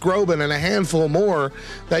 Josh Groban, and a handful more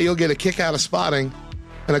that you'll get a kick out of spotting.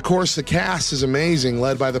 And of course, the cast is amazing,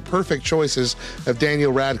 led by the perfect choices of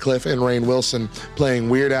Daniel Radcliffe and Rainn Wilson playing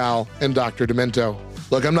Weird Al and Dr. Demento.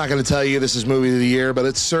 Look, I'm not going to tell you this is movie of the year, but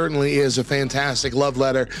it certainly is a fantastic love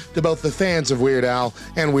letter to both the fans of Weird Al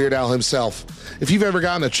and Weird Al himself. If you've ever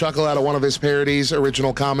gotten a chuckle out of one of his parodies,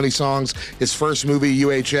 original comedy songs, his first movie,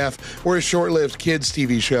 UHF, or his short-lived kids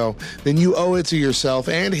TV show, then you owe it to yourself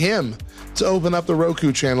and him to open up the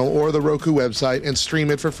Roku channel or the Roku website and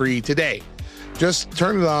stream it for free today. Just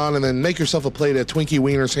turn it on and then make yourself a plate of Twinkie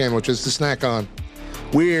Wiener sandwiches to snack on.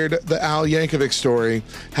 Weird, the Al Yankovic story,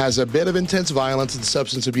 has a bit of intense violence and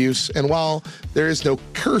substance abuse, and while there is no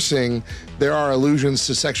cursing, there are allusions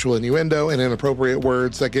to sexual innuendo and inappropriate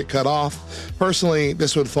words that get cut off. Personally,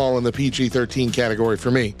 this would fall in the PG-13 category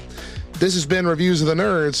for me. This has been Reviews of the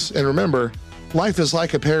Nerds, and remember, life is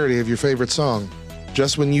like a parody of your favorite song.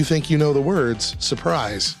 Just when you think you know the words,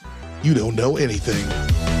 surprise, you don't know anything.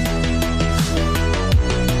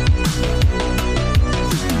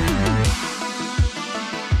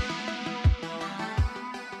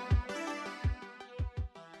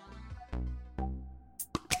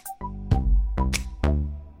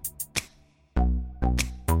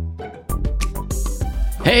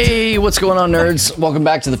 Hey, what's going on, nerds? Welcome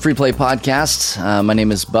back to the Free Play Podcast. My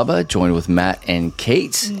name is Bubba, joined with Matt and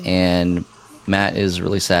Kate. And Matt is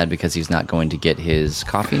really sad because he's not going to get his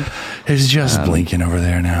coffee. It's just blinking over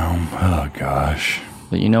there now. Oh, gosh.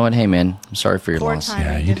 But you know what? Hey, man, I'm sorry for your loss.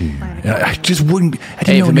 Yeah, you do. I just wouldn't.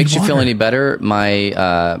 Hey, if it makes you feel any better,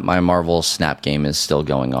 my my Marvel Snap game is still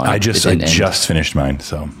going on. I just finished mine,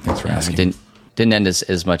 so thanks for asking. It didn't end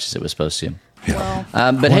as much as it was supposed to. Yeah.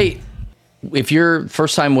 But hey, if you're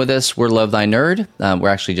first time with us, we're Love Thy Nerd. We're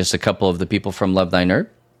actually just a couple of the people from Love Thy Nerd.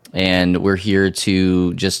 And we're here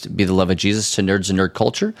to just be the love of Jesus to nerds and nerd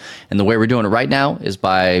culture. And the way we're doing it right now is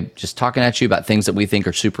by just talking at you about things that we think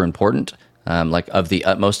are super important, like of the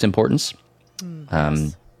utmost importance.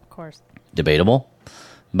 Yes, of course. Debatable.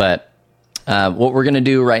 But what we're going to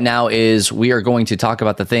do right now is we are going to talk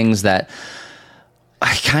about the things that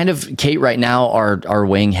Kate, right now are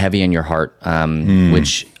weighing heavy in your heart,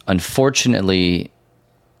 which unfortunately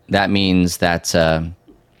that means that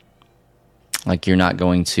like you're not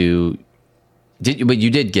going to but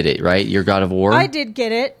you did get it, right? Your God of War? I did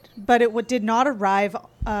get it, but it did not arrive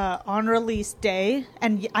on release day,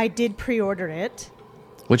 and I did pre-order it.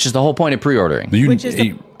 Which is the whole point of pre-ordering.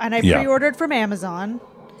 And I pre-ordered from Amazon.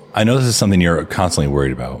 I know this is something you're constantly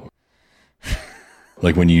worried about.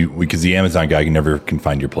 Like because the Amazon guy can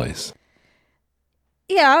find your place.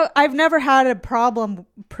 Yeah, I've never had a problem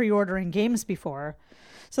pre-ordering games before.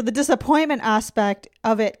 So the disappointment aspect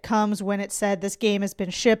of it comes when it said this game has been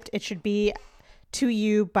shipped. It should be to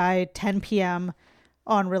you by 10 p.m.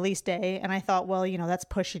 on release day. And I thought, well, that's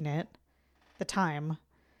pushing it. The time.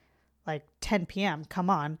 Like 10 p.m. Come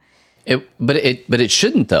on. But it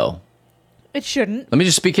shouldn't, though. It shouldn't. Let me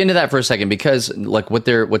just speak into that for a second, because like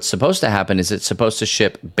what's supposed to happen is it's supposed to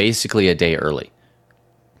ship basically a day early.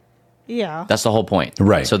 Yeah. That's the whole point.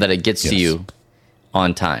 Right. So that it gets to you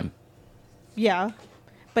on time. Yeah.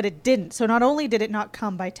 But it didn't. So not only did it not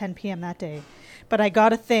come by 10 p.m. that day, but I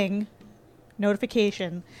got a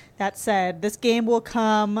notification that said this game will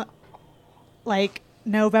come like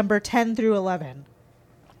November 10 through 11.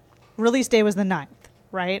 Release day was the 9th,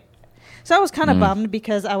 right? So I was kind of bummed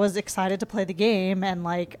because I was excited to play the game, and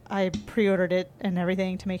like I pre-ordered it and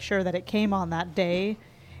everything to make sure that it came on that day,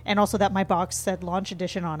 and also that my box said launch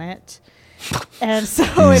edition on it. And so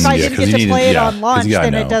if I didn't get to play it on launch,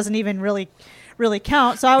 then it doesn't even really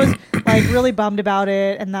count. So I was like really bummed about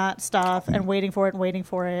it and that stuff, and waiting for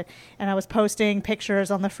it. And I was posting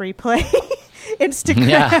pictures on the Free Play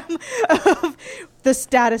Instagram of the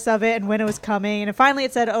status of it and when it was coming. And finally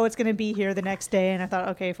it said, oh, it's going to be here the next day. And I thought,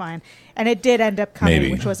 okay, fine. And it did end up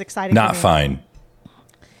coming, which was exciting. Not fine.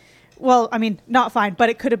 Well, I mean, not fine, but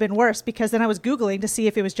it could have been worse, because then I was Googling to see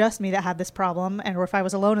if it was just me that had this problem or if I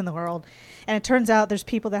was alone in the world. And it turns out there's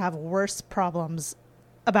people that have worse problems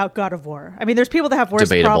about God of War. I mean, there's people that have worse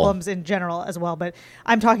problems in general as well, but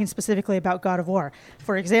I'm talking specifically about God of War.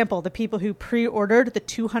 For example, the people who pre-ordered the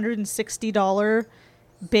 $260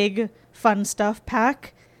 big fun stuff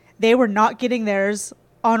pack, they were not getting theirs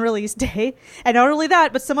on release day. And not only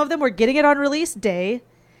that, but some of them were getting it on release day,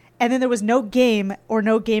 and then there was no game or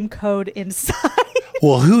no game code inside.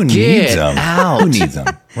 Well, who needs them? Who needs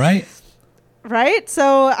them, right? Right?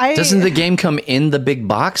 So Doesn't the game come in the big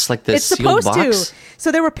box, like the it's sealed supposed box? to.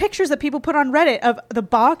 So there were pictures that people put on Reddit of the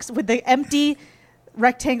box with the empty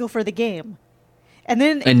rectangle for the game. And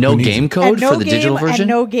then No game code no for the digital game version? and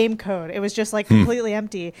no game code. It was just like completely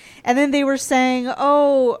empty. And then they were saying,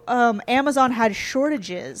 Amazon had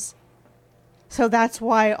shortages. So that's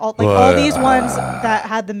why all these ones that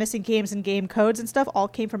had the missing games and game codes and stuff all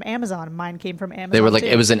came from Amazon. Mine came from Amazon. They were like, too.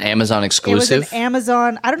 it was an Amazon exclusive? It was an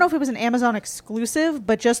Amazon. I don't know if it was an Amazon exclusive,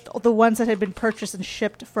 but just the ones that had been purchased and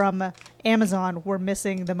shipped from Amazon were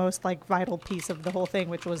missing the most like vital piece of the whole thing,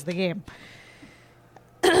 which was the game.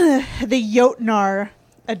 The Jotnar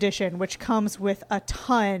edition, which comes with a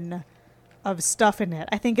ton of stuff in it.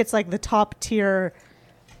 I think it's like the top tier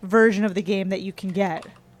version of the game that you can get.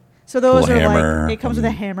 So those Little are hammer, like, it comes with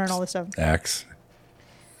a hammer and all this stuff. Axe.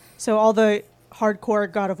 So all the hardcore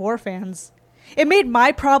God of War fans, it made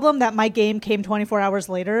my problem that my game came 24 hours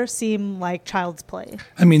later seem like child's play.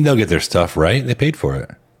 I mean, they'll get their stuff, right? They paid for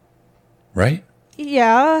it. Right?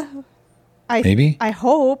 Yeah. Maybe? I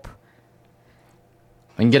hope.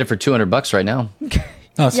 I can get it for $200 right now.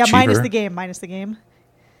 No, it's Yeah, cheaper. minus the game.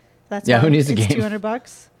 That's Yeah, why who needs the it's game?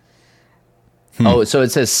 $200. Oh, so it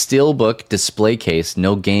says Steelbook display case,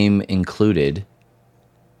 no game included.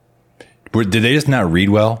 Did they just not read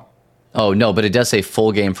well? Oh, no, but it does say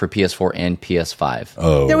full game for PS4 and PS5.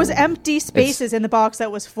 Oh. There was empty spaces in the box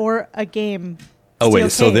that was for a game. Oh, wait, steel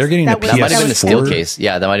so case they're getting that the was- That might have been the PS4? steel case.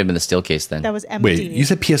 Yeah, that might have been the steel case then. That was empty. Wait, you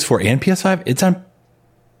said PS4 and PS5? It's on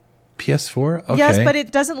PS4? Okay. Yes, but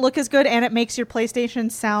it doesn't look as good, and it makes your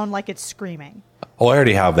PlayStation sound like it's screaming. Oh, I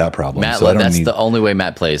already have that problem. Matt, so I don't that's need, the only way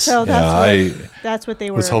Matt plays. So that's what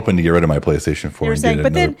they were. was hoping to get rid of my PlayStation 4 They were and saying, get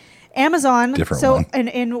but another. then Amazon. different So one.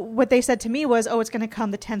 and what they said to me was, it's going to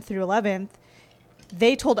come the 10th through 11th.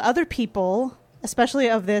 They told other people, especially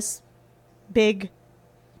of this big,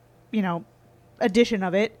 edition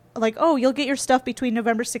of it, like, you'll get your stuff between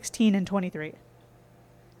November 16 and 23,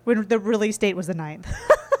 when the release date was the 9th.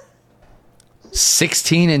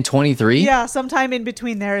 16 and 23? Yeah, sometime in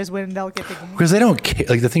between there is when they'll get the game. Because they don't ca-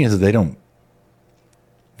 like the thing is that they don't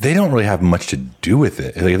really have much to do with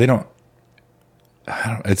it. Like they don't.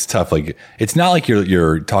 It's tough. Like it's not like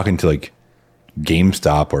you're talking to like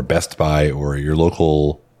GameStop or Best Buy or your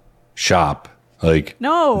local shop. Like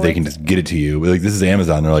No, they can just get it to you. Like this is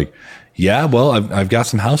Amazon. They're like, yeah, well, I've got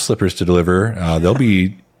some house slippers to deliver. They'll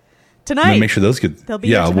be Tonight. make sure those get. They'll be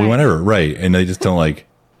here tonight. whenever, right? And they just don't like.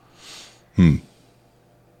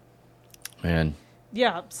 Man,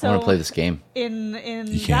 Yeah, so I want to play this game. in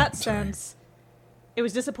can't, that sorry. sense, it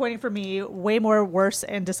was disappointing for me, way more worse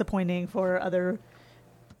and disappointing for other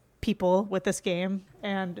people with this game.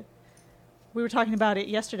 And we were talking about it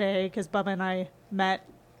yesterday because Bubba and I met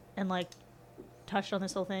and like touched on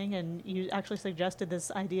this whole thing, and you actually suggested this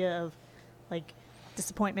idea of like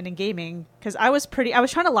disappointment in gaming, because I was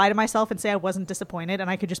trying to lie to myself and say I wasn't disappointed and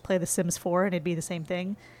I could just play The Sims 4 and it'd be the same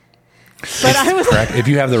thing. But I was Correct. If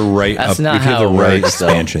you have the right, That's if not you have how the it right works, though.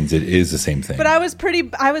 expansions, it is the same thing. But I was pretty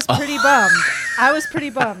bummed. I was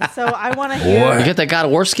pretty bummed. So I want to hear. You get that God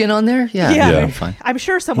of War skin on there? Yeah, Yeah. that'd be fine. I'm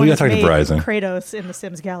sure someone gotta talk to made Verizon. Kratos in the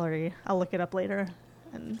Sims gallery. I'll look it up later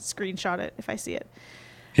and screenshot it if I see it.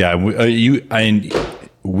 Yeah, I knew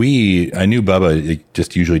Bubba it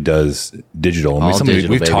just usually does digital. And All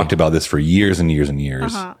digital, we've baby. talked about this for years and years and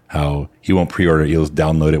years. How he won't pre-order it; he'll just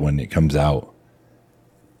download it when it comes out.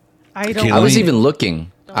 I can't don't. I was Really? even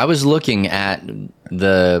looking. I was looking at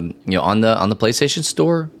the on the PlayStation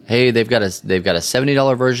Store. Hey, they've got a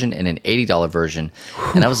 $70 version and an $80 version,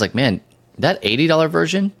 and I was like, man, that $80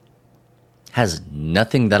 version has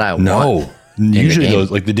nothing that I want. No, in usually the game. those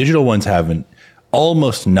like the digital ones have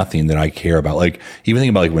almost nothing that I care about. Like even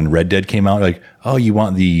think about like when Red Dead came out. Like, oh, you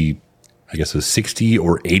want the, I guess it was $60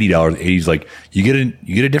 or $80. $80's like you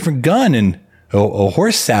get a different gun and a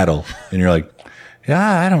horse saddle, and you're like.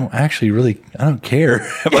 Yeah, I don't care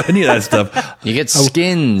about any of that stuff. You get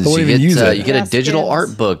skins. I won't You even use get it. you get Yeah, a digital skins.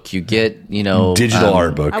 art book. You get Digital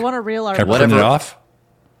art book. I want a real art. Can I book. print it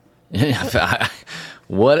Whatever. off?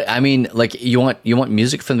 What I mean, like you want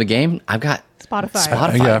music from the game? I've got Spotify.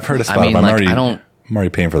 Spotify. Yeah, I've heard of Spotify. I mean, I'm like, I'm already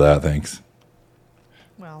paying for that. Thanks.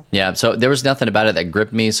 Well, Yeah, so there was nothing about it that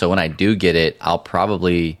gripped me. So when I do get it, I'll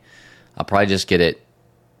probably just get it.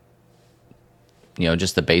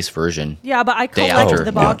 Just the base version. yeah, but I Day collect after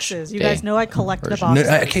the launch boxes. You day guys know I collect the version. boxes.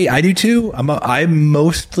 Okay, I do too. I'm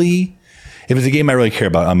mostly, if it's a game I really care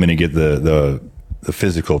about, I'm going to get the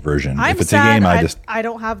physical version. I'm if it's sad a game I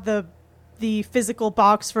don't have the physical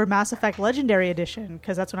box for Mass Effect Legendary Edition,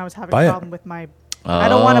 because that's when I was having Buy a it. problem with my. I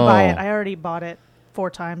don't want to buy it. Oh. I already bought it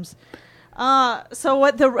 4 times. So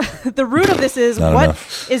what the root of this is? Not What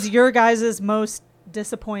enough. is your guys' most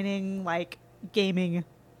disappointing like gaming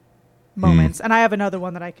moments? And I have another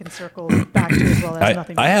one that I can circle back to as well. That has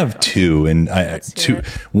nothing to I do have with us. two, and Let's hear it.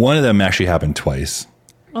 one of them actually happened twice.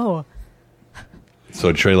 Oh,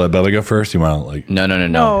 So should I let Bubba go first? You want to like? No.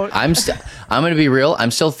 No. I'm going to be real.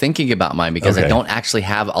 I'm still thinking about mine because I Okay. don't actually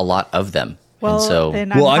have a lot of them. well, and so then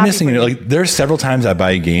Well, I'm happy just thinking for you. like there's several times I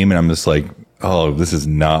buy a game and I'm just like, oh, this is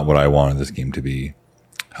not what I wanted this game to be.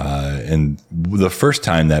 And the first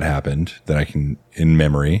time that happened that I can in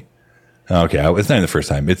memory, okay, it's not even the first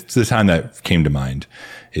time. It's the time that came to mind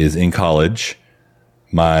is in college.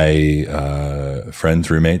 My friends,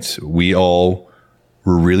 roommates, we all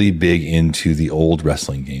were really big into the old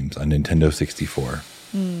wrestling games on Nintendo 64.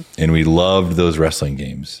 And we loved those wrestling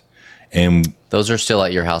games. And those are still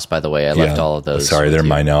at your house, by the way. I left all of those. Sorry, with they're you.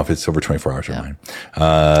 mine now. If it's over 24 hours, they're mine.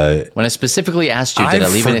 When I specifically asked you, did I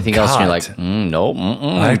leave anything else? And you're like, no,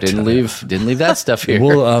 I didn't leave that stuff here.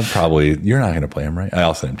 Well, probably you're not going to play them, right?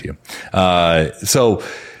 I'll send them to you. So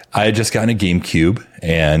I had just gotten a GameCube,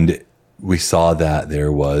 and we saw that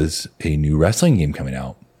there was a new wrestling game coming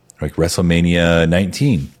out, like WrestleMania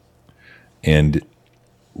 19, and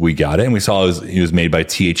we got it, and we saw it was made by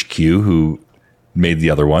THQ, who made the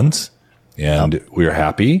other ones, and we were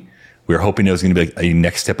happy. We were hoping it was going to be like a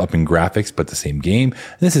next step up in graphics, but the same game.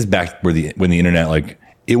 And this is back where when the internet, like,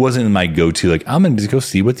 it wasn't my go-to. Like, I'm going to just go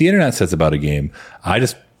see what the internet says about a game. I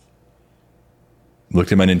just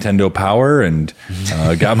looked at my Nintendo Power and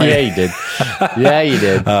got my. Yeah, you did. Yeah, you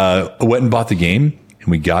did. Went and bought the game, and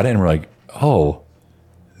we got it, and we're like, oh,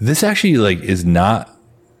 this actually like is not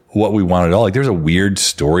what we wanted at all. Like, there's a weird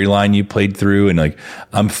storyline you played through, and like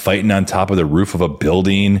I'm fighting on top of the roof of a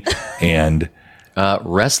building, and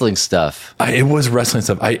Wrestling stuff. it was wrestling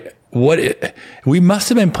stuff. We must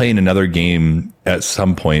have been playing another game at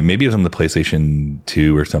some point. Maybe it was on the PlayStation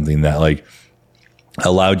 2 or something that like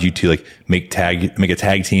allowed you to like make a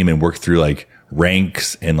tag team and work through like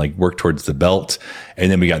ranks and like work towards the belt.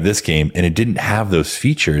 And then we got this game, and it didn't have those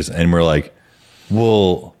features, and we're like,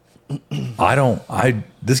 well,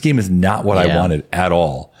 this game is not what I Yeah. wanted at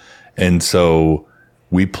all. And so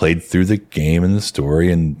we played through the game and the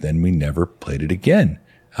story, and then we never played it again.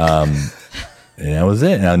 And that was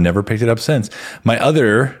it. And I never picked it up since. My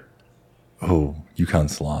other, Yukon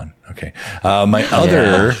Salon. Okay. My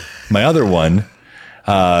other one,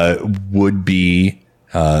 would be,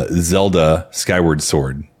 Zelda Skyward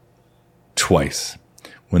Sword twice.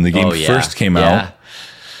 When the game first came out,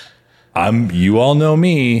 you all know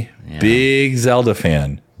me, big Zelda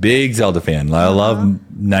fan. I love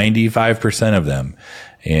 95% of them.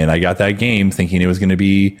 And I got that game thinking it was going to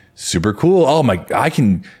be super cool. Oh my, I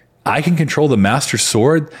can control the Master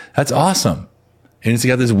Sword. That's awesome. And it's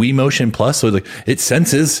got this Wii Motion Plus. So like it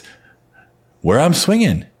senses where I'm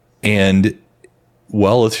swinging. And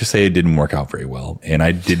well, let's just say it didn't work out very well. And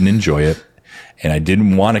I didn't enjoy it. And I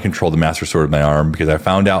didn't want to control the Master Sword with my arm because I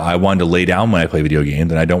found out I wanted to lay down when I play video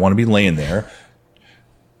games, and I don't want to be laying there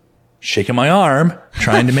shaking my arm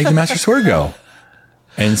trying to make the Master Sword go.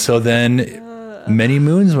 And so then many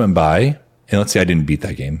moons went by, and let's say I didn't beat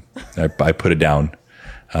that game. I put it down.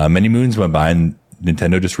 Many moons went by, and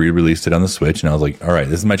Nintendo just re-released it on the Switch, and I was like, all right,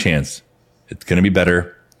 this is my chance. It's going to be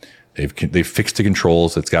better. They've fixed the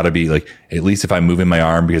controls. It's got to be like, at least if I'm moving my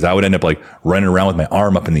arm, because I would end up like running around with my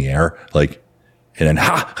arm up in the air, like, and then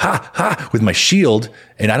ha with my shield.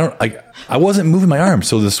 And I wasn't moving my arm.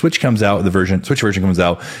 So the Switch comes out, Switch version comes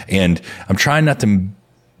out, and I'm trying not to, I'm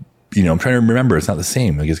trying to remember it's not the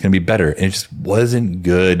same. Like, it's going to be better. And it just wasn't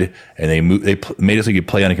good. And they made it so you could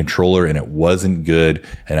play on a controller, and it wasn't good.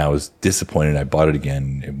 And I was disappointed. I bought it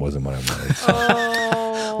again. It wasn't what I wanted.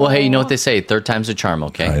 So. Well, hey, you know what they say? Third time's a charm,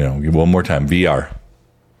 okay? I know. One more time. VR.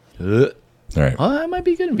 All right. Oh, that might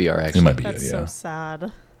be good in VR, It actually. might be That's good, so yeah.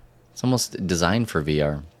 sad. It's almost designed for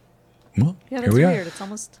VR. Well, Yeah, here that's we weird. are. It's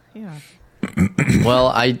almost Well,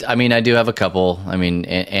 I mean, I do have a couple. I mean,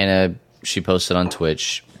 Anna, she posted on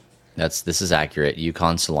Twitch. This is accurate.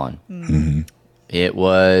 Yukon Salon. Mm-hmm. It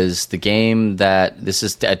was the game this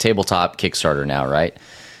is a tabletop Kickstarter now, right?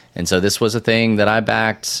 And so this was a thing that I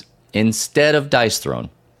backed instead of Dice Throne.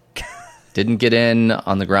 Didn't get in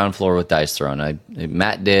on the ground floor with Dice Throne.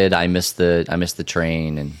 Matt did. I missed the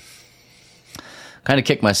train and kind of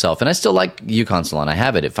kicked myself. And I still like Yukon Salon. I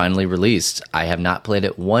have it. It finally released. I have not played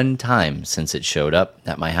it one time since it showed up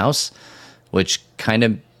at my house, which kind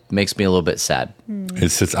of makes me a little bit sad.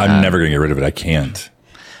 It's just, I'm never going to get rid of it. I can't.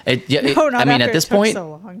 No, not I mean, after at this it took point, so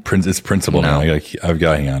long. It's principle No. now. I've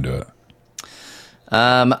got to hang on to it.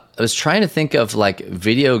 I was trying to think of like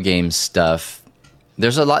video game stuff.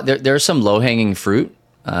 There's a lot. There's some low hanging fruit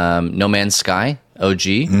No Man's Sky, OG,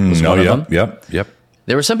 was one of them. Yep.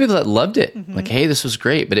 There were some people that loved it. Like, hey, this was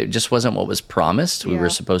great, but it just wasn't what was promised. We were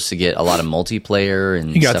supposed to get a lot of multiplayer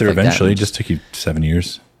and You got stuff there like eventually. that. It just took you 7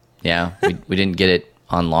 years. Yeah, we didn't get it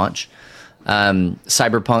on launch.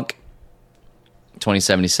 Cyberpunk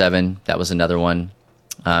 2077, that was another one.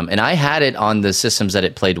 And I had it on the systems that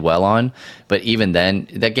it played well on, but even then,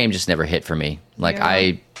 that game just never hit for me.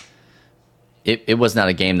 Like it was not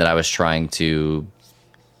a game that I was trying to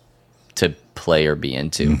play or be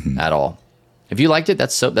into at all. If you liked it,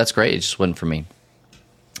 that's great. It just wasn't for me.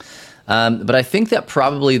 But I think that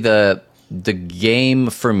probably the game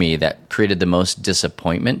for me that created the most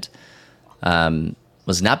disappointment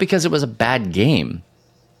was not because it was a bad game,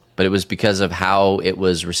 but it was because of how it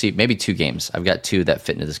was received. Maybe two games. I've got two that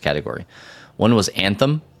fit into this category. One was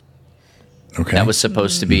Anthem. Okay. That was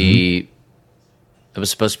supposed to be. It was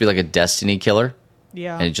supposed to be like a Destiny killer.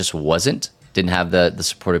 Yeah. And it just wasn't. Didn't have the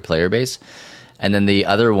supported player base. And then the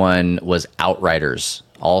other one was Outriders,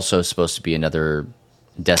 also supposed to be another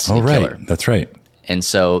Destiny killer. That's right. And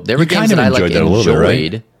so there were You games kind of that I like enjoyed that a little bit,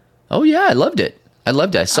 right? Oh yeah, I loved it. I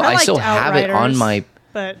still liked have it on Outriders, my.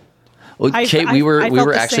 But Well, Kate, we I felt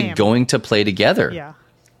were the actually same. going to play together. yeah,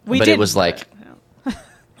 But it didn't, was like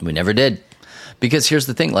we never did. Because here's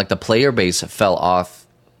the thing, like the player base fell off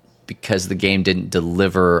because the game didn't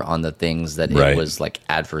deliver on the things that it was like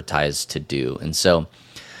advertised to do. And so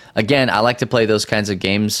again, I like to play those kinds of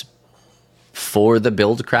games for the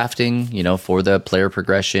build crafting, for the player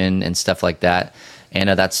progression and stuff like that. And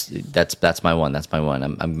that's my one. That's my one.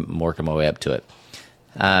 I'm working my way up to it.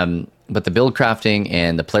 But the build crafting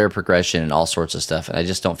and the player progression and all sorts of stuff, and I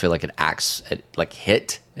just don't feel like it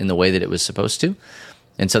hit in the way that it was supposed to.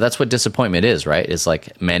 And so that's what disappointment is, right? It's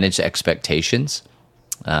like manage expectations.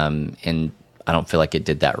 And I don't feel like it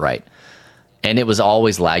did that right. And it was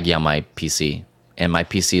always laggy on my PC, and my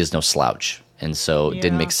PC is no slouch. And so it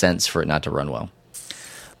didn't make sense for it not to run well.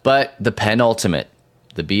 But the penultimate,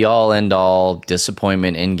 the be all end all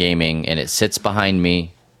disappointment in gaming, and it sits behind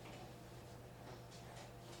me.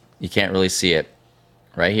 You can't really see it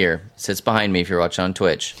right here. It sits behind me if you're watching on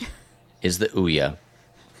Twitch, is the Ouya.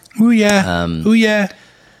 Ouya. Ouya.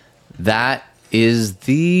 That is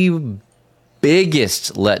the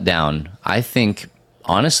biggest letdown, I think,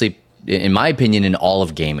 honestly, in my opinion, in all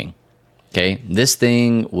of gaming. Okay, this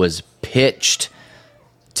thing was pitched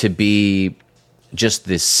to be just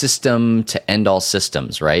this system to end all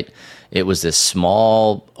systems, right? It was this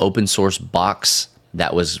small open source box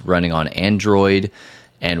that was running on Android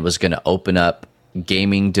and was going to open up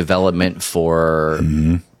gaming development for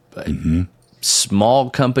small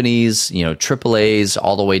companies, AAAs,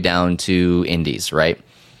 all the way down to indies, right?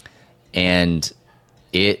 And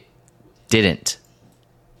it didn't.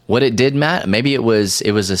 What it did, Matt, maybe it was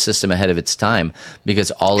a system ahead of its time,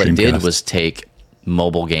 because all it did was take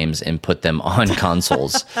mobile games and put them on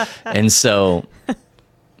consoles. And so,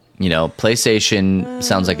 PlayStation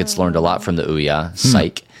sounds like it's learned a lot from the Ouya.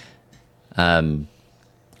 Psych.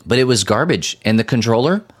 But it was garbage. And the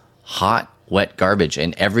controller, hot, wet garbage.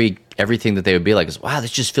 And everything that they would be like is, wow,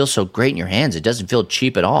 this just feels so great in your hands. It doesn't feel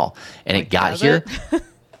cheap at all. And it got here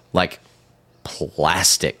like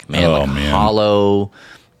plastic, man, hollow.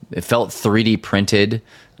 It felt 3D printed.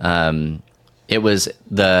 It was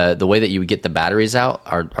the way that you would get the batteries out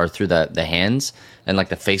are through the hands, and like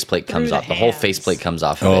the faceplate comes off. The whole faceplate comes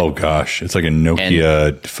off of it. Oh gosh, it's like a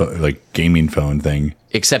Nokia like gaming phone thing.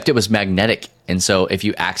 Except it was magnetic, and so if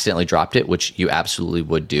you accidentally dropped it, which you absolutely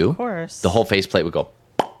would do, of course, the whole faceplate would go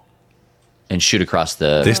and shoot across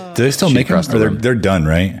the. Do they still make them? Or they're done,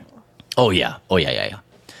 right? Oh yeah.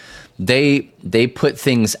 They put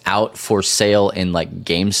things out for sale in like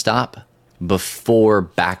GameStop before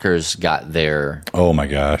backers got their oh my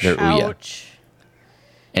gosh their Ouya. Ouch.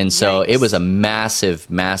 And so it was a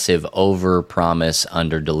massive over promise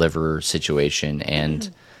under deliver situation, and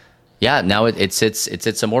now it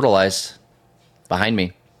sits immortalized behind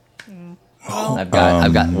me. I've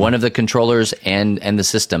got one of the controllers and the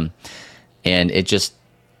system, and it just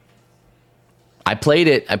I played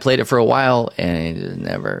it for a while, and it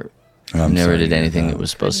never did anything it was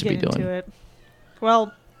supposed to be doing. It.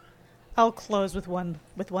 Well, I'll close with one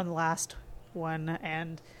last one,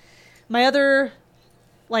 and my other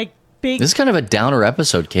big. This is kind of a downer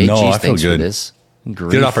episode, Kate. No, Jeez, I feel thanks good. for this.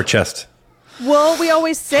 Grief. Get it off our chest. Well, we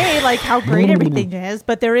always say how great everything is,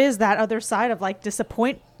 but there is that other side of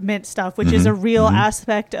disappointment stuff, which is a real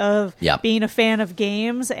aspect of being a fan of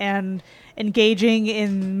games, and engaging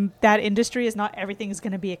in that industry is not everything is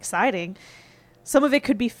going to be exciting. Some of it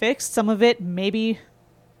could be fixed. Some of it maybe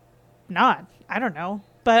not. I don't know.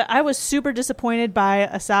 But I was super disappointed by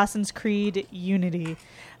Assassin's Creed Unity.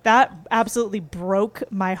 That absolutely broke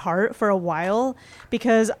my heart for a while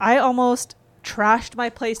because I almost trashed my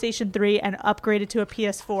PlayStation 3 and upgraded to a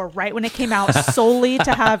PS4 right when it came out solely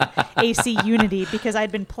to have AC Unity because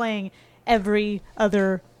I'd been playing every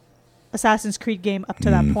other Assassin's Creed game up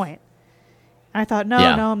to that point. And I thought, no,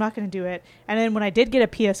 I'm not going to do it. And then when I did get a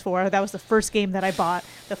PS4, that was the first game that I bought.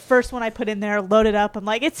 The first one I put in there, loaded up. I'm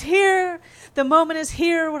like, it's here. The moment is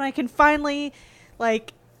here when I can finally,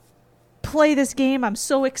 like, play this game. I'm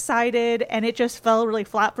so excited. And it just fell really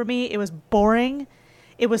flat for me. It was boring.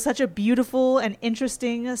 It was such a beautiful and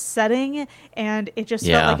interesting setting. And it just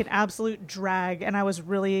felt like an absolute drag. And I was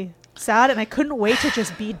really sad. And I couldn't wait to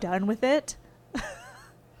just be done with it.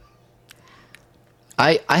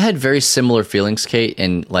 I had very similar feelings, Kate,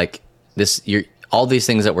 and like this, all these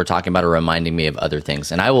things that we're talking about are reminding me of other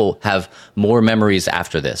things, and I will have more memories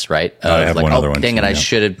after this, right? I have one other one. Dang it, I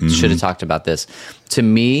should have talked about this. To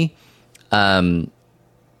me, Nintendo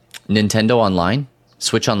Online,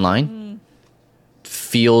 Switch Online,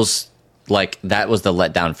 feels like that was the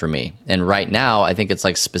letdown for me. And right now, I think it's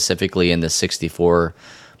like specifically in the 64,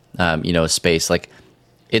 space. Like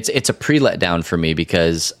it's a pre-letdown for me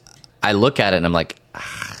because I look at it and I'm like,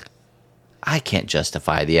 I can't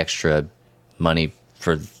justify the extra money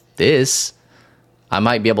for this. I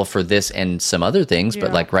might be able for this and some other things,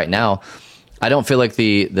 but like right now, I don't feel like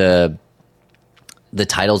the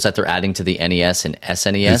titles that they're adding to the NES and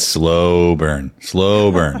SNES. It's slow burn.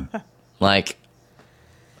 Like,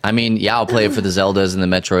 I mean, I'll play it for the Zeldas and the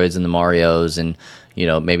Metroids and the Marios and,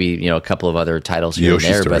 maybe, a couple of other titles here and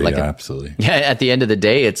there. But like, absolutely. Yeah, at the end of the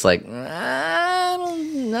day, it's like, I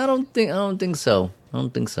don't think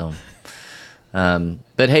so.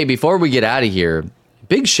 But hey, before we get out of here,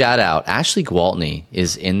 big shout out. Ashley Gwaltney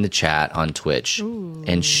is in the chat on Twitch. Ooh.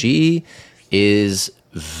 And she is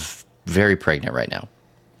very pregnant right now.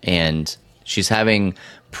 And she's having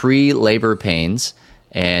pre-labor pains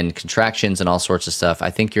and contractions and all sorts of stuff.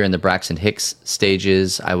 I think you're in the Braxton Hicks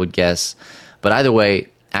stages, I would guess. But either way,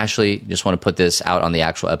 Ashley, just want to put this out on the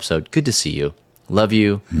actual episode. Good to see you. Love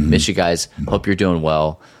you. Miss you guys. Hope you're doing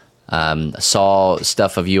well. Saw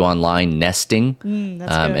stuff of you online nesting.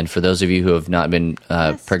 And for those of you who have not been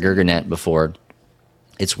Pregurganet before,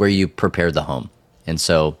 it's where you prepare the home. And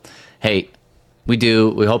so, hey, we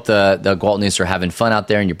hope the Gwaltneys are having fun out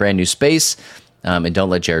there in your brand new space. And don't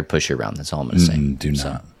let Jared push you around. That's all I'm going to say. Do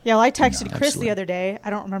not. Yeah, well, I texted Chris the other day. I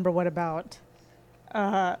don't remember what about.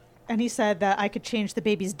 And he said that I could change the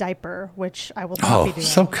baby's diaper, which I will not be doing. Oh,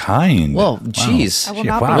 so kind. Well, geez. I will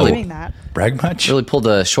not be doing that. Brag much? Really pulled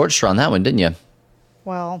a short straw on that one, didn't you?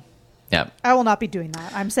 Well, yeah. I will not be doing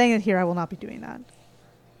that. I'm saying it here. I will not be doing that.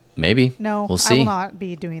 Maybe. No, we'll see. I will not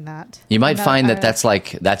be doing that. You might find that's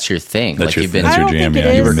your thing. That's like your jam.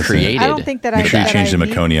 Yeah, you were created. I don't think that Make sure you change the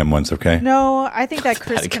meconium once, okay? No, I think that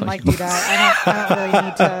Chris can do that. I don't really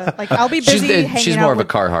need to. Like, I'll be busy hanging out. She's more of a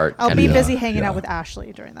Carhartt. I'll be busy hanging out with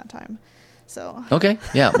Ashley during that time. So. Okay.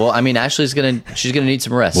 Yeah. Well, I mean, Ashley's gonna need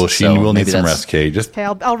some rest. Well, she will need some rest, Kate. Okay.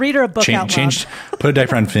 I'll read her a book out loud. Put a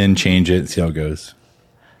diaper on Finn, change it, see how it goes.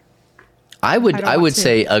 I would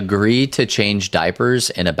say agree to change diapers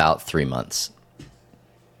in about 3 months.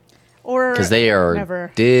 Or because they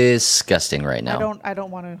are disgusting right now. I don't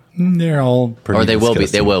want to. They're all pretty. Or they will be.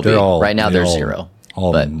 They will be. Right now, they're 0.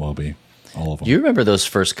 All of them will be. All of them. Do you remember those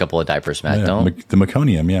first couple of diapers, Matt? The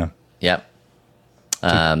meconium, yeah. Yep.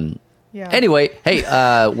 Yeah. Anyway, hey,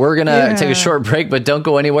 we're gonna take a short break, but don't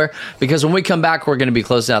go anywhere because when we come back, we're gonna be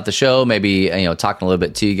closing out the show. Maybe talking a little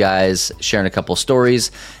bit to you guys, sharing a couple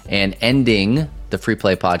stories, and ending the Free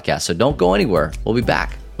Play podcast. So don't go anywhere. We'll be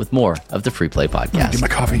back with more of the Free Play podcast. Get my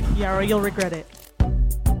coffee. Yeah, or you'll regret it.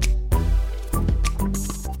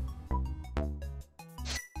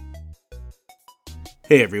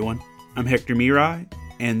 Hey everyone, I'm Hector Mirai,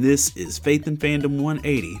 and this is Faith and Fandom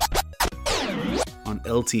 180 on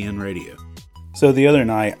LTN Radio. So the other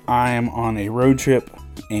night, I am on a road trip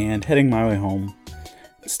and heading my way home.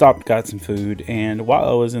 Stopped, got some food, and while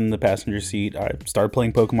I was in the passenger seat, I started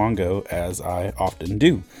playing Pokemon Go, as I often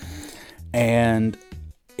do. And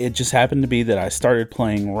it just happened to be that I started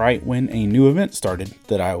playing right when a new event started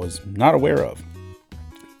that I was not aware of.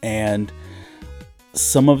 And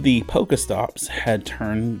some of the Pokestops had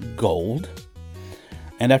turned gold.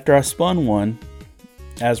 And after I spun one,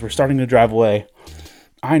 as we're starting to drive away,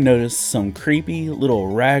 I noticed some creepy little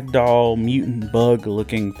ragdoll mutant bug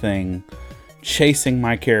looking thing chasing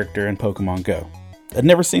my character in Pokemon Go. I'd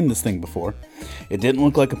never seen this thing before. It didn't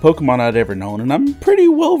look like a Pokemon I'd ever known, and I'm pretty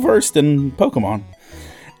well versed in Pokemon.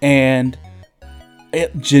 And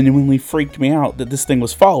it genuinely freaked me out that this thing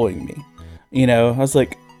was following me. I was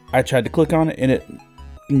like, I tried to click on it and it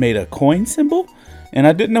made a coin symbol, and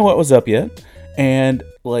I didn't know what was up yet, and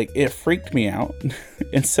like it freaked me out.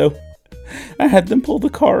 And so I had them pull the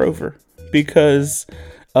car over because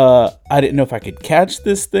I didn't know if I could catch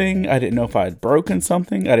this thing. I didn't know if I had broken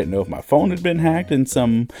something. I didn't know if my phone had been hacked and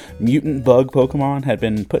some mutant bug Pokemon had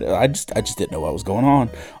been put. I just didn't know what was going on.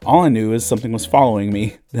 All I knew is something was following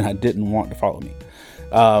me that I didn't want to follow me.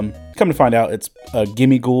 Come to find out, it's a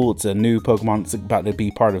Gimmighoul. It's a new Pokemon that's about to be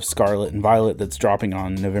part of Scarlet and Violet that's dropping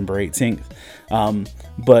on November 18th.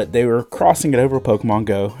 But they were crossing it over Pokemon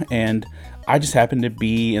Go, and I just happened to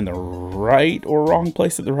be in the right or wrong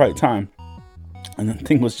place at the right time. And the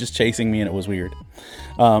thing was just chasing me, and it was weird.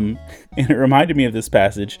 And it reminded me of this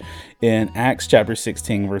passage in Acts chapter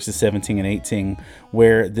 16, verses 17 and 18,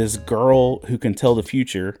 where this girl who can tell the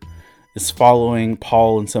future is following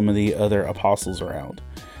Paul and some of the other apostles around.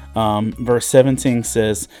 Verse 17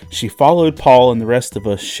 says, "She followed Paul and the rest of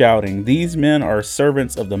us, shouting, 'These men are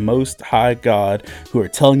servants of the Most High God who are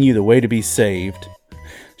telling you the way to be saved.'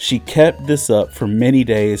 She kept this up for many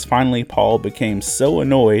days. Finally, Paul became so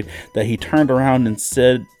annoyed that he turned around and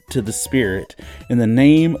said to the spirit, 'In the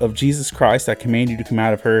name of Jesus Christ, I command you to come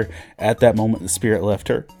out of her.' At that moment, the spirit left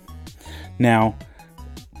her." Now,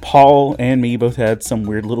 Paul and me both had some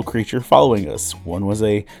weird little creature following us. One was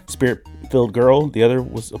a spirit-filled girl. The other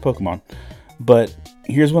was a Pokemon. But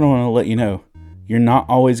here's what I want to let you know. You're not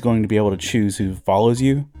always going to be able to choose who follows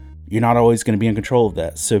you. You're not always going to be in control of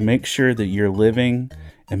that. So make sure that you're living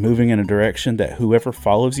and moving in a direction that whoever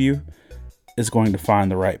follows you is going to find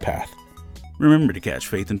the right path. Remember to catch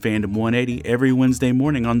Faith and Fandom 180 every Wednesday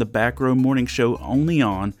morning on the Back Row Morning Show, only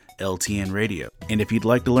on LTN Radio. And if you'd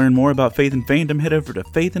like to learn more about Faith and Fandom, head over to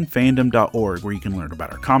faithandfandom.org, where you can learn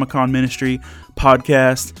about our Comic-Con ministry,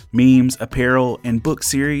 podcasts, memes, apparel, and book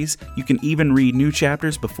series. You can even read new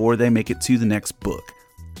chapters before they make it to the next book.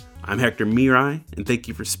 I'm Hector Mirai, and thank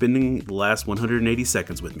you for spending the last 180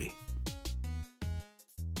 seconds with me.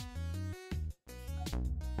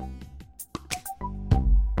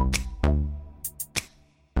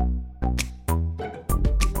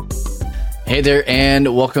 Hey there,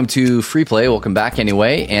 and welcome to Free Play. Welcome back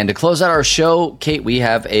anyway. And to close out our show, Kate, we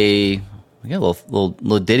have a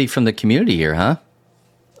little ditty from the community here, huh?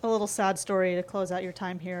 A little sad story to close out your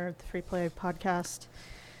time here at the Free Play podcast.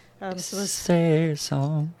 This was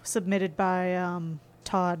submitted by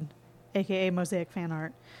Todd, a.k.a. Mosaic Fan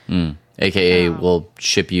Art. A.k.a. we'll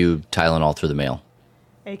ship you Tylenol through the mail.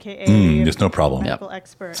 A.k.a. It's no problem. medical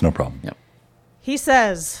expert. It's no problem. Yep. He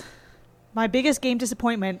says, "My biggest game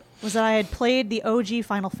disappointment was that I had played the OG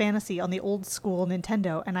Final Fantasy on the old school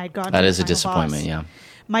Nintendo, and I had gotten That to the is a final disappointment, boss. yeah.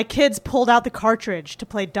 My kids pulled out the cartridge to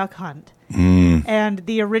play Duck Hunt, and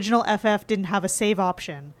the original FF didn't have a save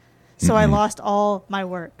option, so I lost all my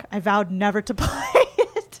work. I vowed never to play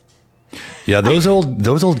it." Yeah, those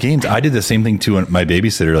old games. I did the same thing to my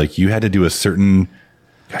babysitter. Like, you had to do a certain,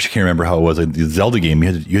 gosh, I can't remember how it was. Like the Zelda game,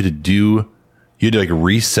 you had to like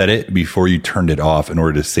reset it before you turned it off in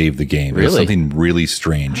order to save the game. It was Really? something really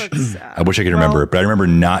strange. I wish I could remember it, but I remember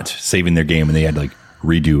not saving their game and they had to like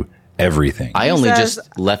redo everything. I only says,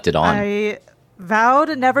 just left it on. I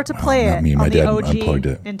vowed never to play not it me. My on the dad OG unplugged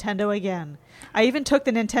it. Nintendo again. I even took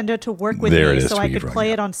the Nintendo to work with There it me is, so I Twiggy could Frog, play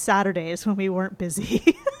yeah. it on Saturdays when we weren't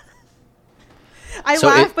busy. I So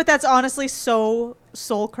laugh, it- but that's honestly so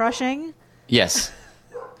soul-crushing. Yes.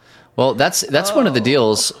 Well, that's one of the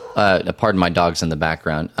deals. Pardon my dogs in the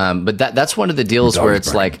background. But that's one of the deals Your where dog's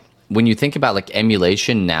it's barking. like, when you think about like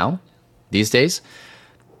emulation now, these days,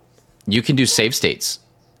 you can do save states,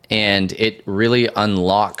 and it really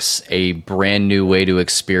unlocks a brand new way to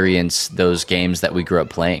experience those games that we grew up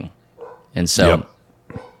playing. And so,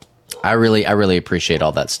 Yep. I really appreciate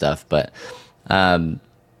all that stuff. But man,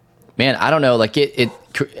 I don't know. Like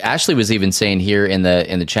Ashley was even saying here in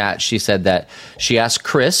the chat. She said that she asked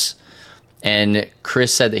Chris, and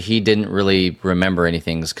Chris said that he didn't really remember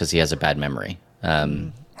anything because he has a bad memory.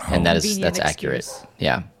 And that's Convenient accurate. excuse.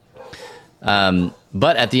 Yeah.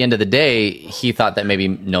 But at the end of the day, he thought that maybe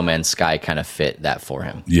No Man's Sky kind of fit that for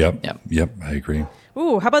him. Yep. Yep. Yep. I agree.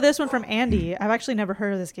 Ooh, how about this one from Andy? I've actually never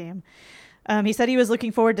heard of this game. He said he was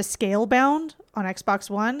looking forward to Scalebound on Xbox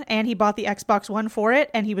One, and he bought the Xbox One for it,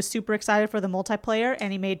 and he was super excited for the multiplayer,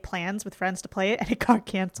 and he made plans with friends to play it, and it got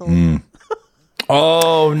canceled.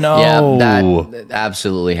 Oh no. Yeah, that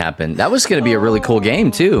absolutely happened. That was going to be a really cool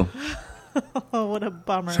game too. Oh, what a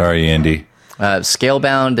bummer. Sorry, Andy.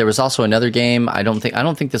 Scalebound. There was also another game. I don't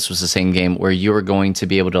think this was the same game where you were going to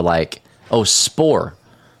be able to Spore.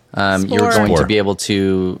 You were going Spore. to be able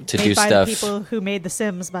to Made do by stuff. the people who made The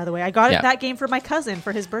Sims, by the way. I got Yeah. that game for my cousin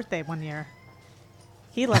for his birthday one year.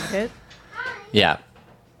 He loved it. Yeah.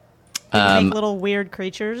 They make little weird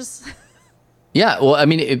creatures. Yeah, well, I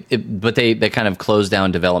mean, but they kind of closed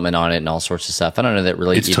down development on it and all sorts of stuff. I don't know that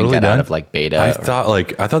really It's even totally got done. out of like beta. I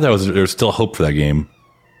thought there was still hope for that game.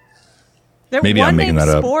 Maybe One I'm making named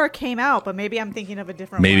that up. Spore came out, but maybe I'm thinking of a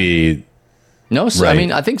different one. Maybe No, so, I Right.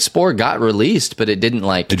 mean, I think Spore got released, but it didn't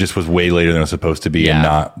like. it just was way later than it was supposed to be, Yeah. and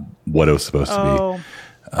not what it was supposed to be.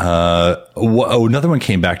 Another one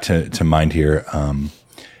came back to mind here.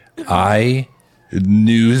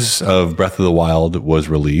 News of Breath of the Wild was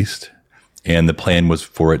released, and the plan was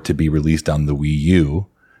for it to be released on the Wii U.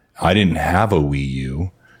 I didn't have a Wii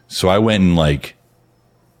U, so I went and like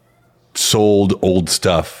sold old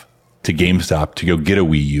stuff to GameStop to go get a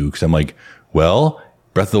Wii U, because I'm like, well,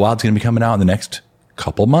 Breath of the Wild's going to be coming out in the next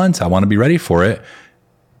couple months. I want to be ready for it.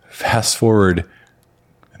 Fast forward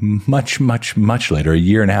much later, a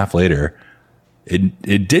year and a half later,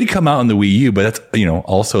 it did come out on the Wii U, but that's,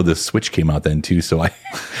 also the Switch came out then too. So I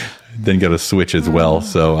then got a Switch as well.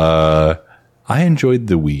 So, I enjoyed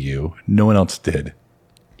the Wii U. No one else did,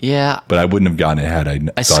 Yeah, but I wouldn't have gotten it had I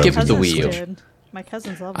thought skipped it was the Cousins Wii U. did. My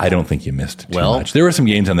cousins love I don't think you missed too Well- much. There were some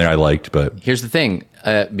games on there I liked, but here's the thing.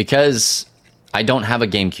 Because I don't have a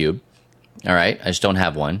GameCube, all right? I just don't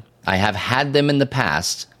have one. I have had them in the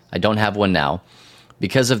past. I don't have one now.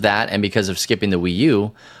 Because of that and because of skipping the Wii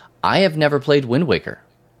U, I have never played Wind Waker.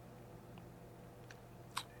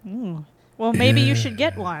 Well, maybe you should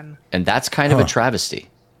get one. And that's kind of a travesty.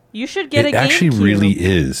 You should get a it GameCube. actually really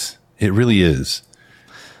is. It really is.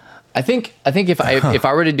 I think if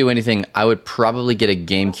I were to do anything, I would probably get a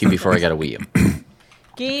GameCube before I got a Wii U.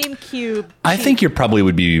 GameCube. I think you probably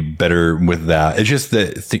would be better with that. It's just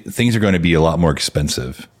that things are going to be a lot more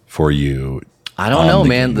expensive for you. I don't on know, the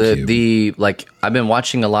man. GameCube. The like I've been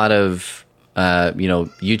watching a lot of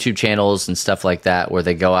YouTube channels and stuff like that where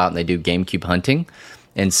they go out and they do GameCube hunting.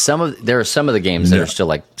 And there are some of the games that are still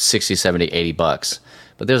like 60, 70, 80 bucks.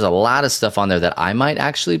 But there's a lot of stuff on there that I might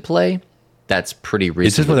actually play that's pretty reasonable.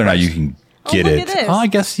 It's just whether or not you can get look it. at this. Oh, I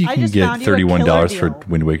guess you I can just get found you a $31 for killer deal.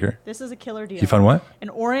 Wind Waker. This is a killer deal. You found what? An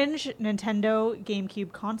orange Nintendo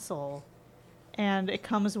GameCube console. And it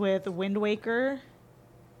comes with Wind Waker,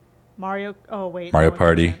 Mario. Oh, wait. Mario no,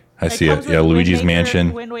 Party. doesn't. I see comes it. Yeah, with Wind Luigi's Waker,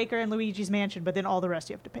 Mansion. Wind Waker and Luigi's Mansion, but then all the rest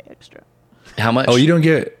you have to pay extra. How much? Oh, you don't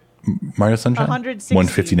get Mario Sunshine? 160.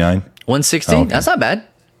 159. 160? Oh, okay. That's not bad.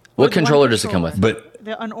 What With one controller does it come with? controller.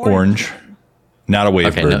 But An orange. one. Not a Wavebird,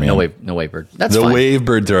 Okay, man. no Wavebird. That's The fine.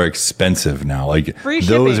 Wavebirds are expensive now. Like Free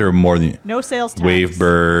those shipping. are more than No sales tax.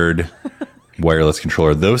 Wavebird, wireless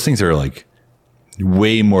controller. Those things are like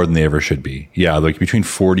way more than they ever should be. Yeah, like between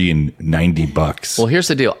 40 and 90 bucks. Well, here's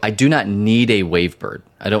the deal. I do not need a Wavebird.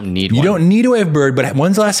 I don't need You one. don't need a Wavebird, but when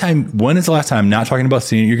is the last time, not talking about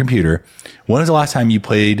sitting at your computer, when is the last time you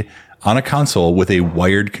played on a console with a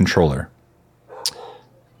wired controller?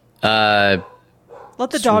 Let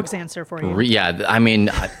the dogs answer for you. Yeah, I mean,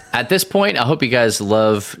 at this point, I hope you guys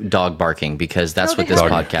love dog barking because that's No, what they this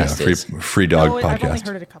have- podcast free, is. free dog No, I've only podcast.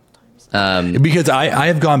 heard it a couple times. Because I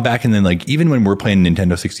have gone back and then like even when we're playing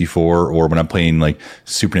Nintendo 64 or when I'm playing like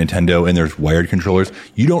Super Nintendo and there's wired controllers,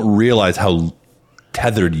 you don't realize how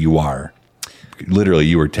tethered you are. Literally,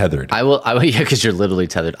 you were tethered. I will, yeah, because you're literally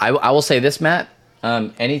tethered. I will say this, Matt.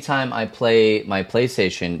 Anytime I play my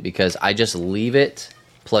PlayStation, because I just leave it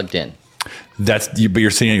plugged in. But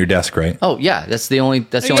you're sitting at your desk, right? Oh yeah, that's the only you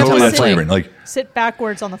time have I'm to Totally, that's sit- playing. different. Like, Sit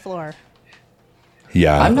backwards on the floor.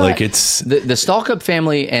 yeah, I'm not- like it's the Stalkup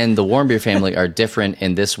family and the Warmbier family are different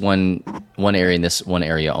in this one area and this one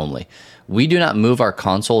area only. We do not move our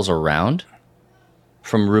consoles around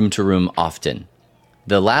from room to room often.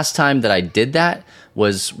 The last time that I did that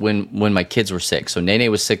was when my kids were sick. So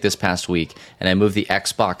Nene was sick this past week, and I moved the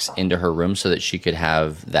Xbox into her room so that she could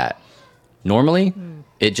have that. Normally,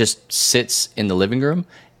 it just sits in the living room,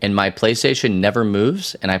 and my PlayStation never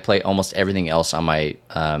moves, and I play almost everything else on my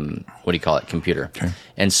computer. Okay.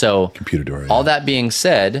 And so, Computer door, yeah. all that being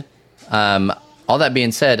said,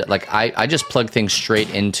 like I just plug things straight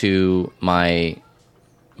into my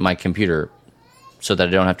computer, so that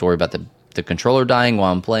I don't have to worry about the controller dying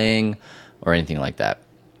while I'm playing or anything like that.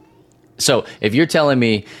 So if you're telling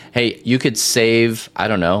me, hey, you could save, I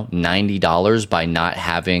don't know, $90 by not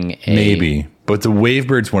having a... maybe. But the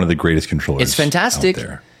Wavebird's one of the greatest controllers. It's fantastic. out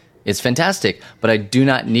there. It's fantastic, but I do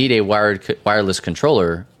not need a wireless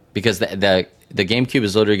controller because the GameCube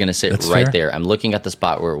is literally going to sit That's right fair. there. I'm looking at the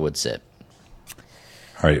spot where it would sit.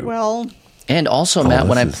 All right. Well, And also, Matt,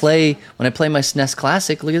 when I this is- play my SNES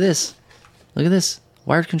Classic, look at this. Look at this.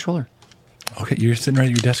 Wired controller. Okay, you're sitting right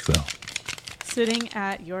at your desk though. sitting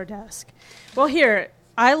at your desk. Well, here,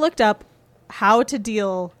 I looked up how to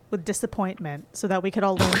deal with disappointment so that we could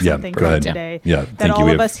all learn Yeah, something go from ahead. today. Yeah, that thank you. all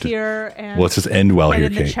We of have us to- here and, Well, let's just end well and here,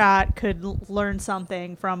 in the Kate. chat could learn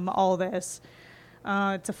something from all this.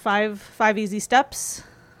 It's a five easy steps.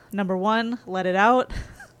 Number 1, let it out,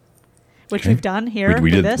 which Okay. we've done here.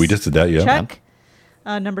 We with did. this. We just did that. Yeah. Check.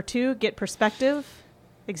 Number 2, get perspective.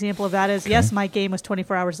 Example of that is, yes, my game was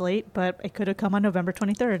 24 hours late, but it could have come on November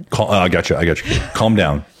 23rd. I got you. Calm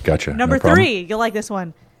down. Gotcha. Number No problem. 3, you'll like this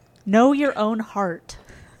one. Know your own heart.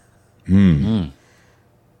 Okay.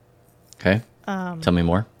 Tell me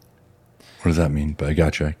more. What does that mean? But I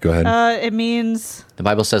gotcha. Go ahead. It means, The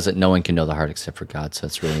Bible says that no one can know the heart except for God, so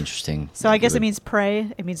that's really interesting. so I guess it means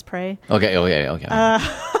pray. It means pray. Okay.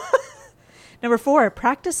 Number 4,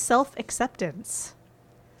 practice self-acceptance.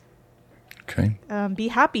 Okay. Be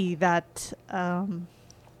happy that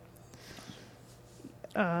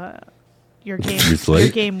your It's late.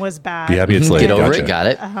 your game was bad. Be happy it's late. Get over Gotcha. it. Got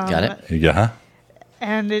it. Got it. Yeah.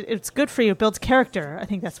 And it's good for you. It builds character. I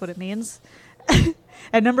think that's what it means.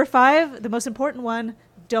 And number 5, the most important one,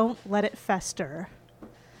 don't let it fester.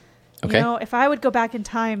 Okay. You know, if I would go back in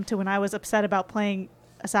time to when I was upset about playing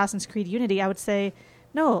Assassin's Creed Unity, I would say,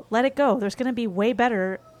 no, let it go. There's going to be way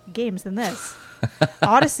better games than this.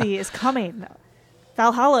 Odyssey is coming.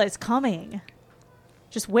 Valhalla is coming.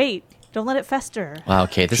 Just wait. Don't let it fester. Wow.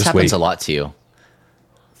 Okay. This Just happens wait. a lot to you.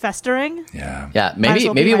 Festering? Yeah. Yeah. Might as Maybe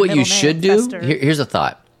well be my what you middle should name, do. Fester. Here's a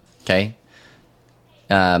thought. Okay.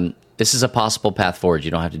 This is a possible path forward. You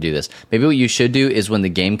don't have to do this. Maybe what you should do is when the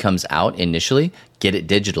game comes out initially, get it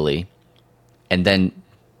digitally, and then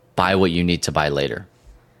buy what you need to buy later.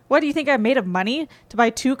 What, do you think I'm made of money to buy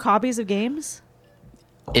 2 copies of games?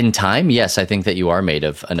 In time, yes, I think that you are made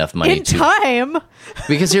of enough money In to. time?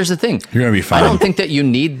 Because here's the thing. You're gonna be fine. I don't think that you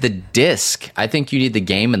need the disc. I think you need the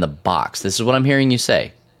game in the box. This is what I'm hearing you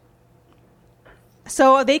say.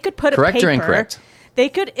 So they could put Correct a paper. or incorrect?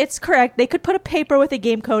 It's correct. They could put a paper with a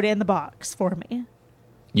game code in the box for me.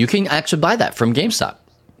 You can actually buy that from GameStop.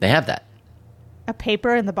 They have that. A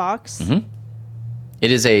paper in the box? Mm-hmm.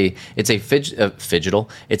 It's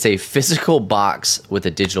a physical box with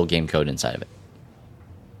a digital game code inside of it.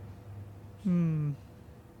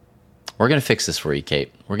 We're gonna fix this for you,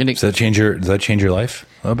 Kate. We're gonna. Does that change your life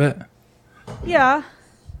a little bit? Yeah.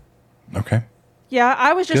 Okay. Yeah,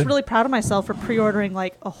 I was just Good. really proud of myself for pre-ordering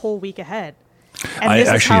like a whole week ahead. And I this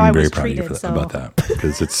is actually how am I very was proud of you treated, about that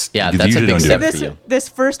because it's Yeah, you that's a usually big don't do step it. for you. This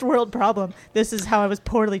first world problem. This is how I was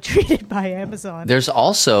poorly treated by Amazon. There's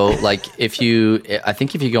also like I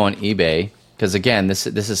think if you go on eBay, because again, this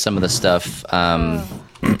is some of the stuff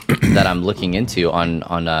that I'm looking into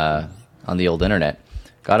on the old internet.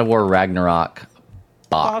 God of War Ragnarok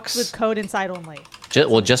box with code inside only.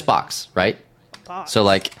 Just box, right? Box. So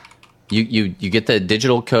like you get the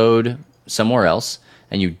digital code somewhere else,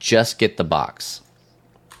 and you just get the box.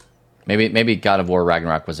 Maybe God of War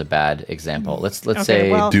Ragnarok was a bad example. Let's Okay,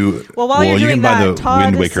 say well- Well, while you're you doing can buy that, the Todd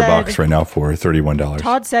Wind Waker said- box right now for $31.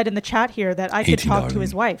 Todd said in the chat here that I could talk to $18.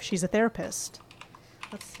 his wife. She's a therapist.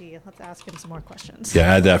 Let's see. Let's ask him some more questions.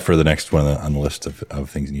 Yeah, add that for the next one on the list of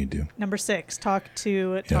things you need to do. Number 6, talk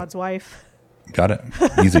to Todd's wife. Got it.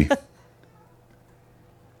 Easy.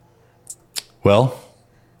 Well,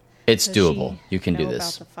 it's Does doable. she You can do know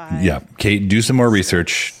this. about the 5? yeah. Kate, do some more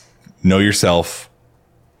research. Know yourself.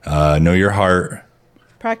 Know your heart.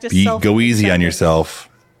 Practice Go easy on self-acceptance. yourself.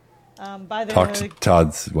 Buy the, Talk to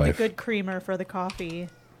Todd's the wife. good creamer for the coffee.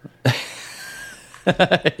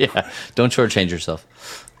 Yeah, don't shortchange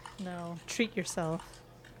yourself. No, treat yourself.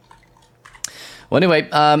 Well, anyway, hey,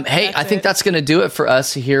 That's I think it. that's going to do it for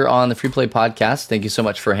us here on the Free Play Podcast. Thank you so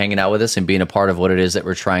much for hanging out with us and being a part of what it is that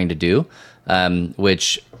we're trying to do,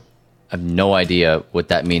 which I have no idea what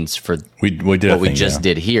that means for We did what a we thing, just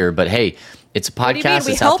yeah. did here. But hey, it's a What do you mean? podcast.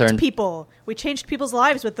 We It's out there. helped people. We changed people's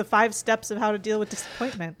lives with the 5 steps of how to deal with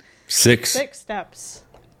disappointment. 6. 6 steps.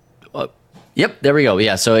 Yep, there we go.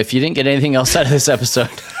 Yeah, so if you didn't get anything else out of this episode,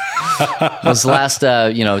 those last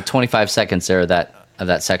 25 seconds there of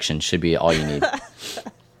that section should be all you need.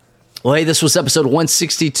 Well, hey, this was episode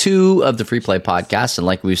 162 of the Free Play Podcast, and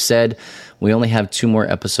like we've said, we only have 2 more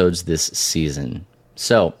episodes this season.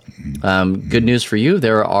 So, good news for you.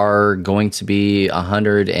 There are going to be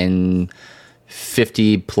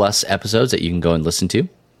 150 plus episodes that you can go and listen to.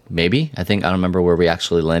 Maybe. I don't remember where we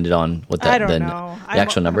actually landed on what I the don't know.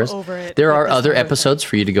 actual number is. over it There with are this other whole thing. episodes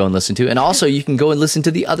for you to go and listen to. And also, you can go and listen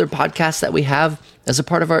to the other podcasts that we have as a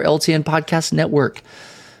part of our LTN podcast network.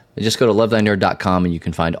 Just go to lovethynerd.com and you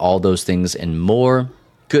can find all those things and more.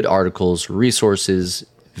 Good articles, resources,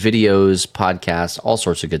 videos, podcasts, all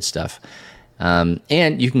sorts of good stuff.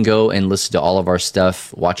 And you can go and listen to all of our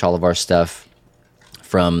stuff, watch all of our stuff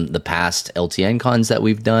from the past LTN cons that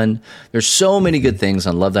we've done. There's so many good things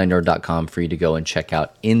on lovethynerd.com for you to go and check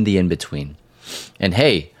out in the in-between. And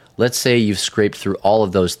hey, let's say you've scraped through all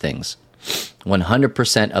of those things.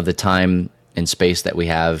 100% of the time and space that we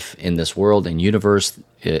have in this world and universe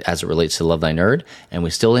as it relates to Love Thy Nerd, and we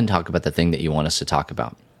still didn't talk about the thing that you want us to talk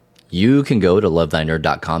about. You can go to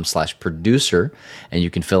lovethynerd.com/producer, and you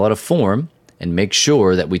can fill out a form and make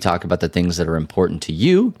sure that we talk about the things that are important to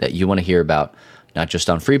you, that you want to hear about, not just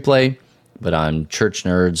on Free Play, but on Church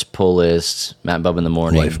Nerds, Pull Lists, Matt and Bubba in the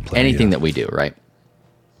Morning, anything that we do, right?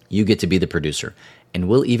 You get to be the producer, and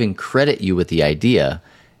we'll even credit you with the idea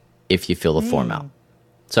if you fill the form out.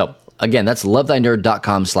 So again, that's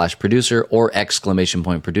lovethynerd.com/producer or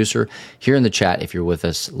 !producer here in the chat if you're with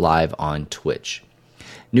us live on Twitch.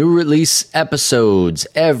 New release episodes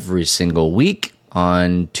every single week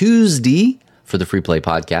on Tuesday for the Free Play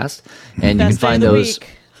podcast. And you can find those.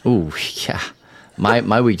 Ooh, yeah.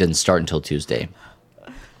 My week doesn't start until Tuesday.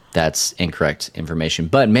 That's incorrect information.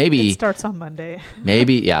 But maybe it starts on Monday.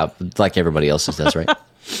 Maybe, yeah, like everybody else's does, right?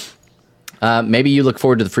 Maybe you look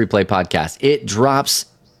forward to the Free Play podcast. It drops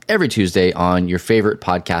every Tuesday on your favorite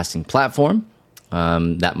podcasting platform.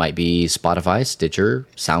 That might be Spotify, Stitcher,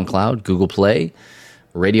 SoundCloud, Google Play,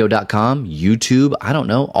 radio.com, YouTube. I don't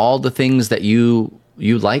know. All the things that you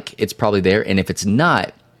like, it's probably there. And if it's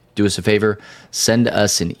not, do us a favor, send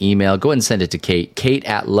us an email. Go ahead and send it to Kate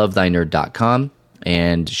at lovethynerd.com.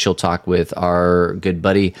 And she'll talk with our good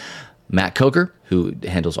buddy, Matt Coker, who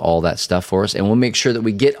handles all that stuff for us. And we'll make sure that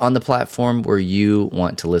we get on the platform where you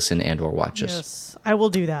want to listen and or watch us. Yes, I will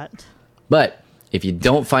do that. But if you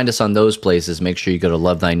don't find us on those places, make sure you go to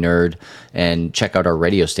Love Thy Nerd and check out our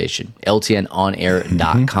radio station,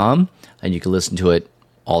 ltnonair.com, and you can listen to it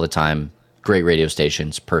all the time. Great radio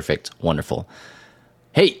stations, perfect, wonderful.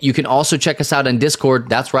 Hey, you can also check us out on Discord.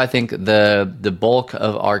 That's where I think the bulk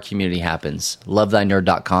of our community happens.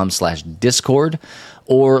 lovethynerd.com/discord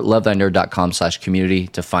or lovethynerd.com/community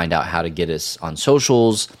to find out how to get us on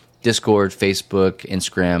socials, Discord, Facebook,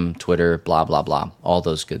 Instagram, Twitter, blah, blah, blah. All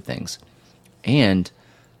those good things. And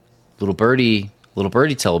little birdie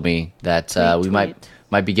told me that we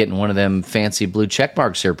might be getting one of them fancy blue check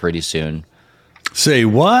marks here pretty soon. Say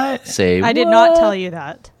what? I did not tell you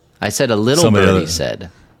that. I said a little birdie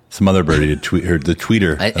said. Some other birdie tweet her the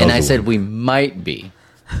tweeter. I said we might be.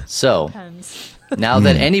 So Depends. now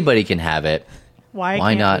that anybody can have it,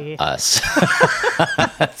 why not we? us?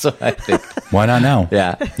 That's what I think. Why not now?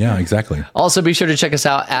 Yeah. Yeah, exactly. Also, be sure to check us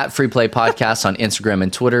out at Free Play Podcast on Instagram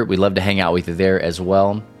and Twitter. We'd love to hang out with you there as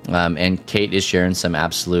well. And Kate is sharing some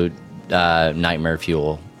absolute nightmare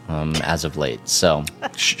fuel as of late. So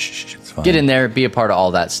It's fine. get in there, be a part of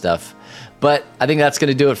all that stuff. But I think that's going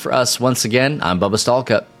to do it for us. Once again, I'm Bubba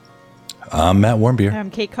Stallcup. I'm Matt Warmbier. I'm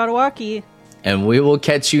Kate Katawaki. And we will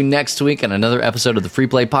catch you next week on another episode of the Free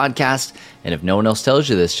Play Podcast. And if no one else tells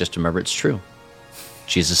you this, just remember it's true.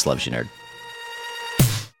 Jesus loves you, nerd.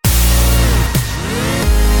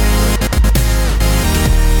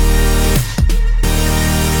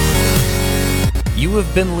 You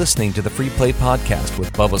have been listening to the Free Play Podcast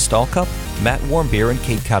with Bubba Stallcup, Matt Warmbier, and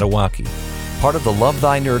Kate Katawaki, part of the Love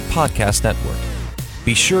Thy Nerd Podcast Network.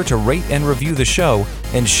 Be sure to rate and review the show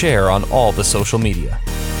and share on all the social media.